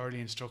up off the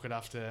hurley and struck it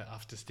off the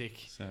stick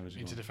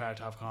into the far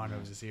top corner. It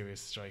was a serious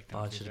strike.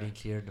 It should have been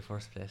cleared in the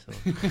first place. So.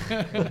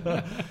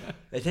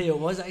 I tell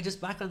you, I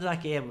just back onto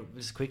that game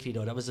just quickly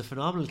though. That was a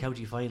phenomenal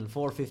county final,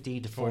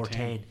 4-15 to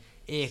 4-10.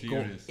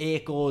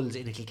 8 goals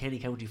in a Kilkenny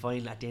county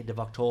final at the end of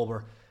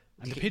October.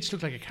 And the pitch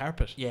looked like a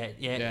carpet.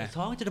 Yeah.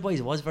 Talking to the boys,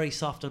 it was very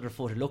soft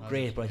underfoot. It looked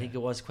great, but I think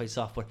it was quite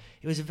soft. But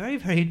it was a very,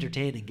 very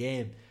entertaining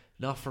game.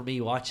 Not for me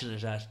watching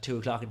it at 2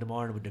 o'clock in the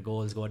morning when the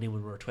goals going in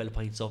when we were 12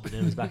 points up and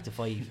then it was back to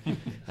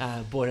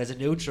 5. But as a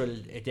neutral,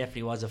 it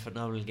definitely was a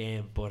phenomenal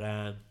game.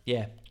 But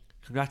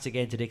congrats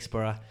again to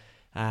Dixborough.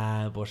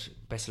 But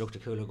best of luck to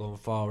Coola going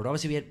forward.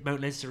 Obviously, we had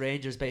Mount Leinster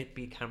Rangers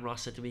beat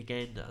Camross at the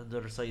weekend on the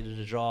other side of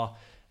the draw.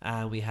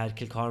 We had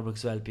Kilcormac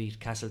as well beat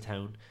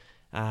Castletown.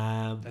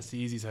 That's the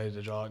easy side of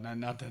the draw.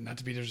 Not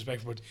to be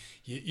disrespectful, but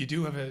you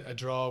do have a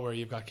draw where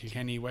you've got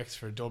Kilkenny,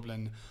 Wexford,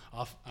 Dublin,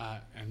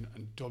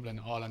 and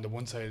Dublin all on the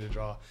one side of the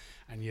draw,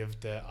 and you have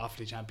the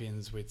Offaly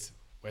champions with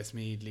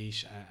Westmeath,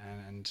 Laois,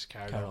 and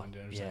Carlow on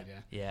the other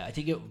side. Yeah, I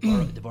think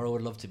the Borough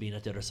would love to be on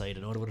the other side.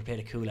 I know they would have played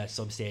a Coola at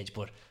some stage,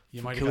 but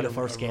you might Coola have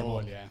first game roll,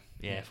 up.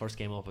 Yeah, first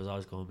game up was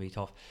always going to be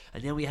tough.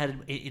 And then we had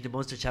in the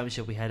Munster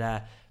Championship, we had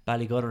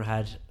Ballygunner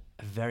had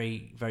a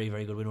very, very,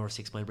 very good win over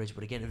 6 Mile Bridge,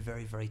 but again a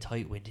very, very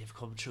tight win. They've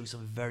come through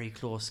some very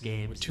close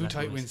games. With 2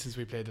 tight wins since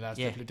we played the last.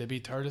 They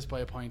beat Thurles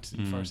by a point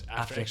first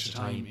after extra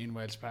time in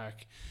Welsh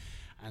Park,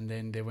 and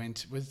then they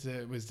went. Was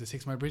the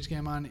 6 Mile Bridge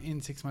game on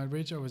in 6 Mile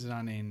Bridge, or was it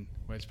on in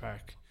Welsh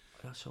Park?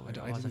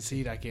 I didn't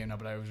see that game,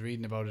 but I was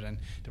reading about it, and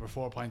there were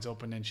 4 points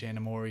up, and then Shane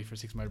Amori for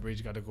 6 Mile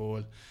Bridge got a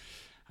goal.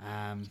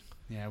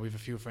 Yeah, we have a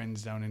few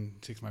friends down in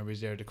 6 Mile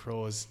Bridge there, the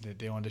Crows.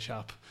 They own the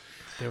shop.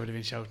 They would have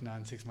been shouting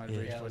on 6 Mile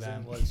Bridge. Yeah, but,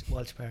 it was in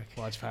Walsh Park.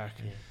 Walsh Park.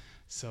 Yeah.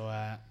 So,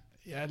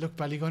 look,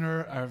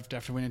 Ballygunner are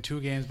after winning 2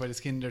 games by the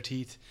skin of their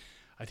teeth.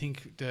 I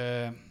think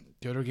the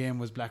other game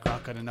was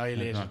Blackrock got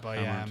annihilated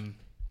by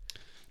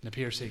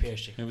Napier.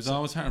 It was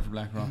always hard for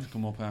Blackrock to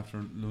come up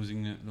after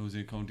losing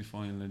a county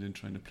final and then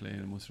trying to play in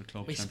a Munster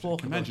club We championship.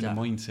 spoke about Imagine that.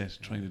 the mindset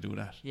trying to do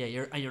that. Yeah,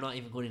 you're not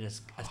even going in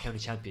as county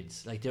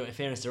champions. Like, in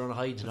fairness, they're on a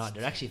high and not.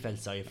 They're actually felt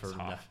sorry for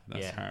them.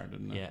 That's hard,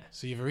 isn't it? Yeah.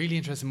 So you have a really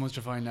interesting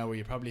Munster final now where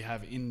you probably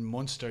have in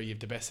Munster, you have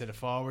the best set of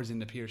forwards in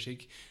the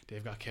Piershig.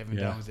 They've got Kevin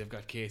Downs, they've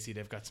got Casey,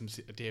 they've got some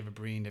David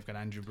Breen, they've got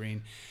Andrew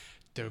Breen.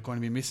 They're going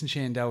to be missing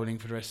Shane Dowling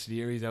for the rest of the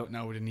year. He's out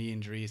now with a knee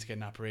injury. He's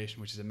getting an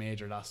operation, which is a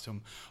major loss to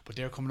him. But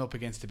they're coming up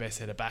against the best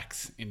set of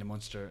backs in the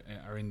Munster,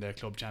 or in the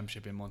club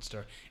championship in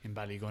Munster, in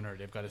Ballygunner.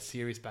 They've got a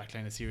serious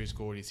backline, a serious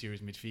goalie,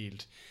 serious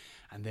midfield.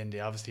 And then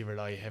they obviously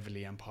rely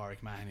heavily on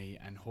Pádraig Mahoney,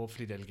 and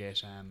hopefully they'll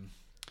get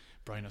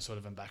Brian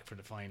O'Sullivan back for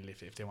the final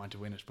if they want to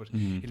win it. But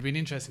it'll be an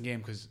interesting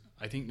game because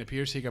I think the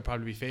Piercing are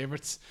probably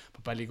favourites,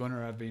 but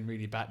Ballygunner have been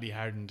really badly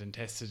hardened and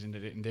tested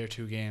in their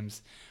 2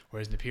 games,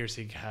 whereas the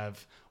Piercing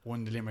have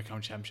won the Limerick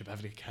County Championship,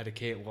 had a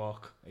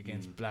cakewalk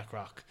against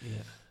Blackrock,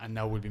 and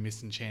now will be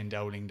missing Shane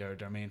Dowling,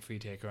 their main free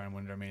taker and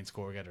one of their main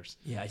score getters.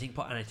 Yeah, I think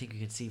you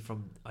can see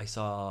from, I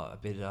saw a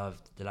bit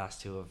of the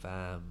last 2 of what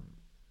am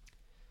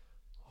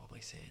I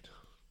saying?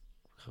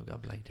 I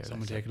got blank there.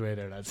 Someone take it away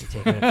there, lads.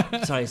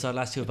 Sorry, so the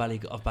last 2 of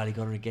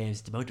Ballygunner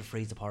games, the amount of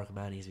frees that Pádraig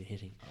Mahoney has been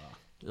hitting,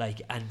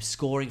 and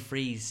scoring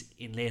frees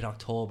in late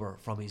October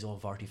from his own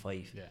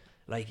 45. Yeah.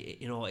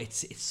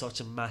 It's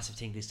such a massive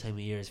thing this time of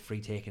year, is free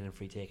taking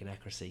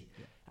accuracy,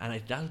 and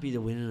that'll be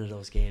the winning of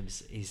those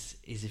games is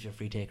if your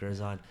free taker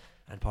is on.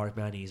 And Pádraig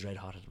Mahoney is red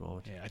hot at the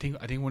moment. Yeah,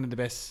 I think one of the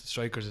best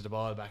strikers of the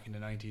ball back in the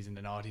 90s and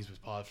the 90s was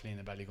Paul Flynn,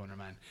 a Ballygunner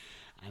man.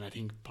 And I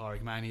think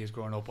Pádraig Mahoney has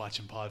grown up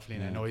watching Paul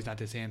Flynn. I know he's not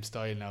the same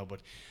style now, but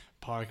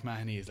Pádraig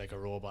Mahoney is like a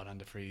robot on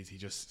the frees. He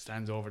just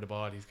stands over the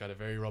ball. He's got a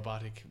very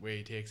robotic way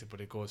he takes it,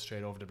 but it goes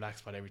straight over the black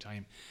spot every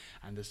time.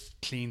 And this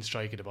clean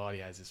strike of the ball he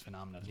has is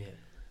phenomenal. Yeah.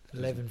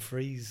 11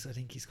 frees, I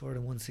think he scored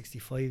in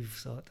 165,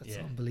 so that's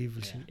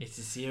unbelievable. Yeah. It's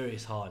a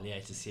serious haul,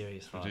 it's a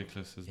serious haul.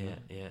 Ridiculous, isn't it?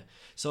 Yeah.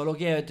 So look,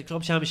 the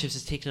club championships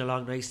is ticking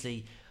along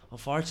nicely.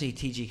 Unfortunately,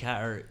 TG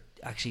Carter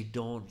actually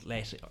don't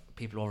let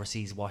people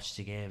overseas watch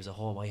the games at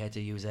home. I had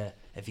to use a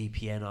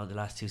VPN on the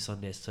last 2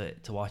 Sundays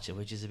to watch it,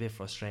 which is a bit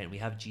frustrating. We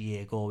have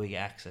GA Go, we get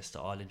access to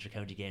all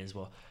inter-county games,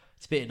 but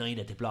it's a bit annoying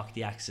that they block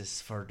the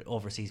access for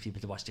overseas people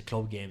to watch the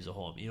club games at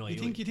home. You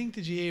think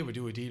the GA would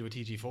do a deal with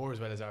TG4 as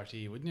well as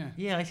RTE, wouldn't you?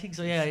 Yeah, I think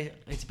so. Yeah,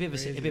 it's a bit of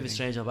a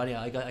strange one, but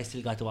anyway, I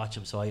still got to watch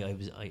them, so I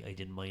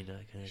didn't mind.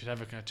 You should have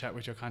a chat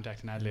with your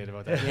contact in Adelaide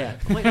about that. Yeah,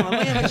 I might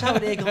have a chat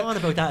with Egan on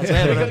about that as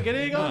well. Get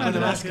Egan on.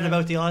 I'm asking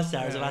about the All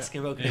Stars. I'm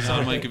asking about.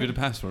 I might give you the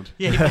password.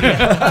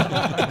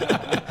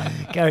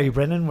 Gary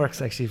Brennan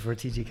works actually for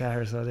TG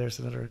Carter, so there's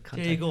another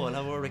contact. There you go. I'll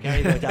have a word with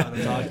Gary about that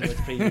when I'm talking about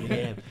the preview of the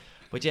game.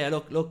 But yeah,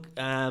 look.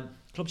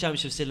 Club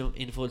championship still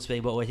in full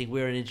swing, but I think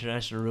we're in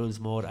international rules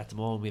mode at the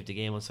moment. We have the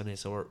game on Sunday,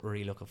 so we're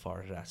really looking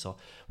forward to that. So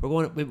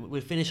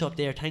we'll finish up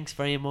there. Thanks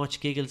very much,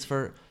 Giggles,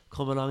 for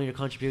coming along with your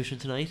contribution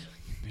tonight.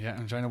 Yeah,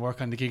 I'm trying to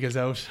work on the giggles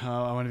out.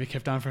 I want to be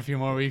kept on for a few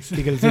more weeks.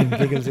 Giggles in.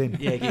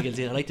 Yeah, giggles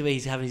in. I like the way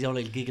he's having his own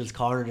little giggles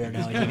corner there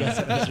now. I think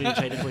he's really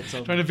trying to put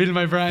some. Trying to build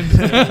my brand.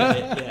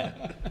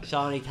 Yeah.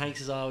 Shawnee,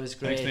 thanks as always.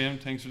 Great. Thanks,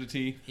 Liam. Thanks for the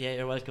tea. Yeah,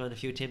 you're welcome. And a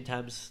few Tim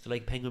Tams to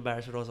like penguin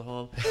bars for those at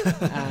home.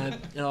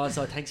 And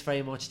also, thanks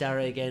very much,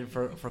 Dara, again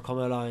for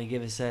coming along and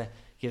give us a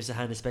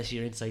hand, especially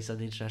your insights on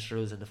the international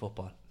rules and the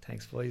football.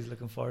 Thanks, boys.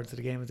 Looking forward to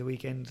the game at the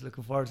weekend.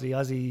 Looking forward to the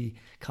Aussie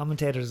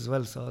commentators as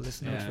well, so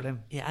listen out for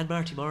them. Yeah, and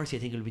Marty Morrissey, I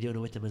think, will be doing it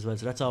with them as well,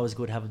 so that's always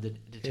good having the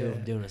two of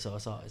them doing it, so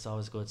it's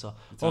always good. So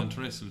it's on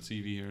terrestrial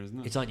TV here, isn't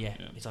it? It's on,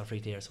 it's on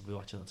free to air, so we'll be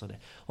watching on Sunday.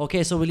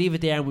 Okay, so we'll leave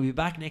it there, and we'll be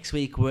back next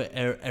week with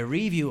a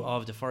review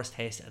of the first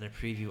test and a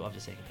preview of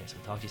the second test.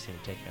 We'll talk to you soon.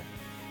 Take care.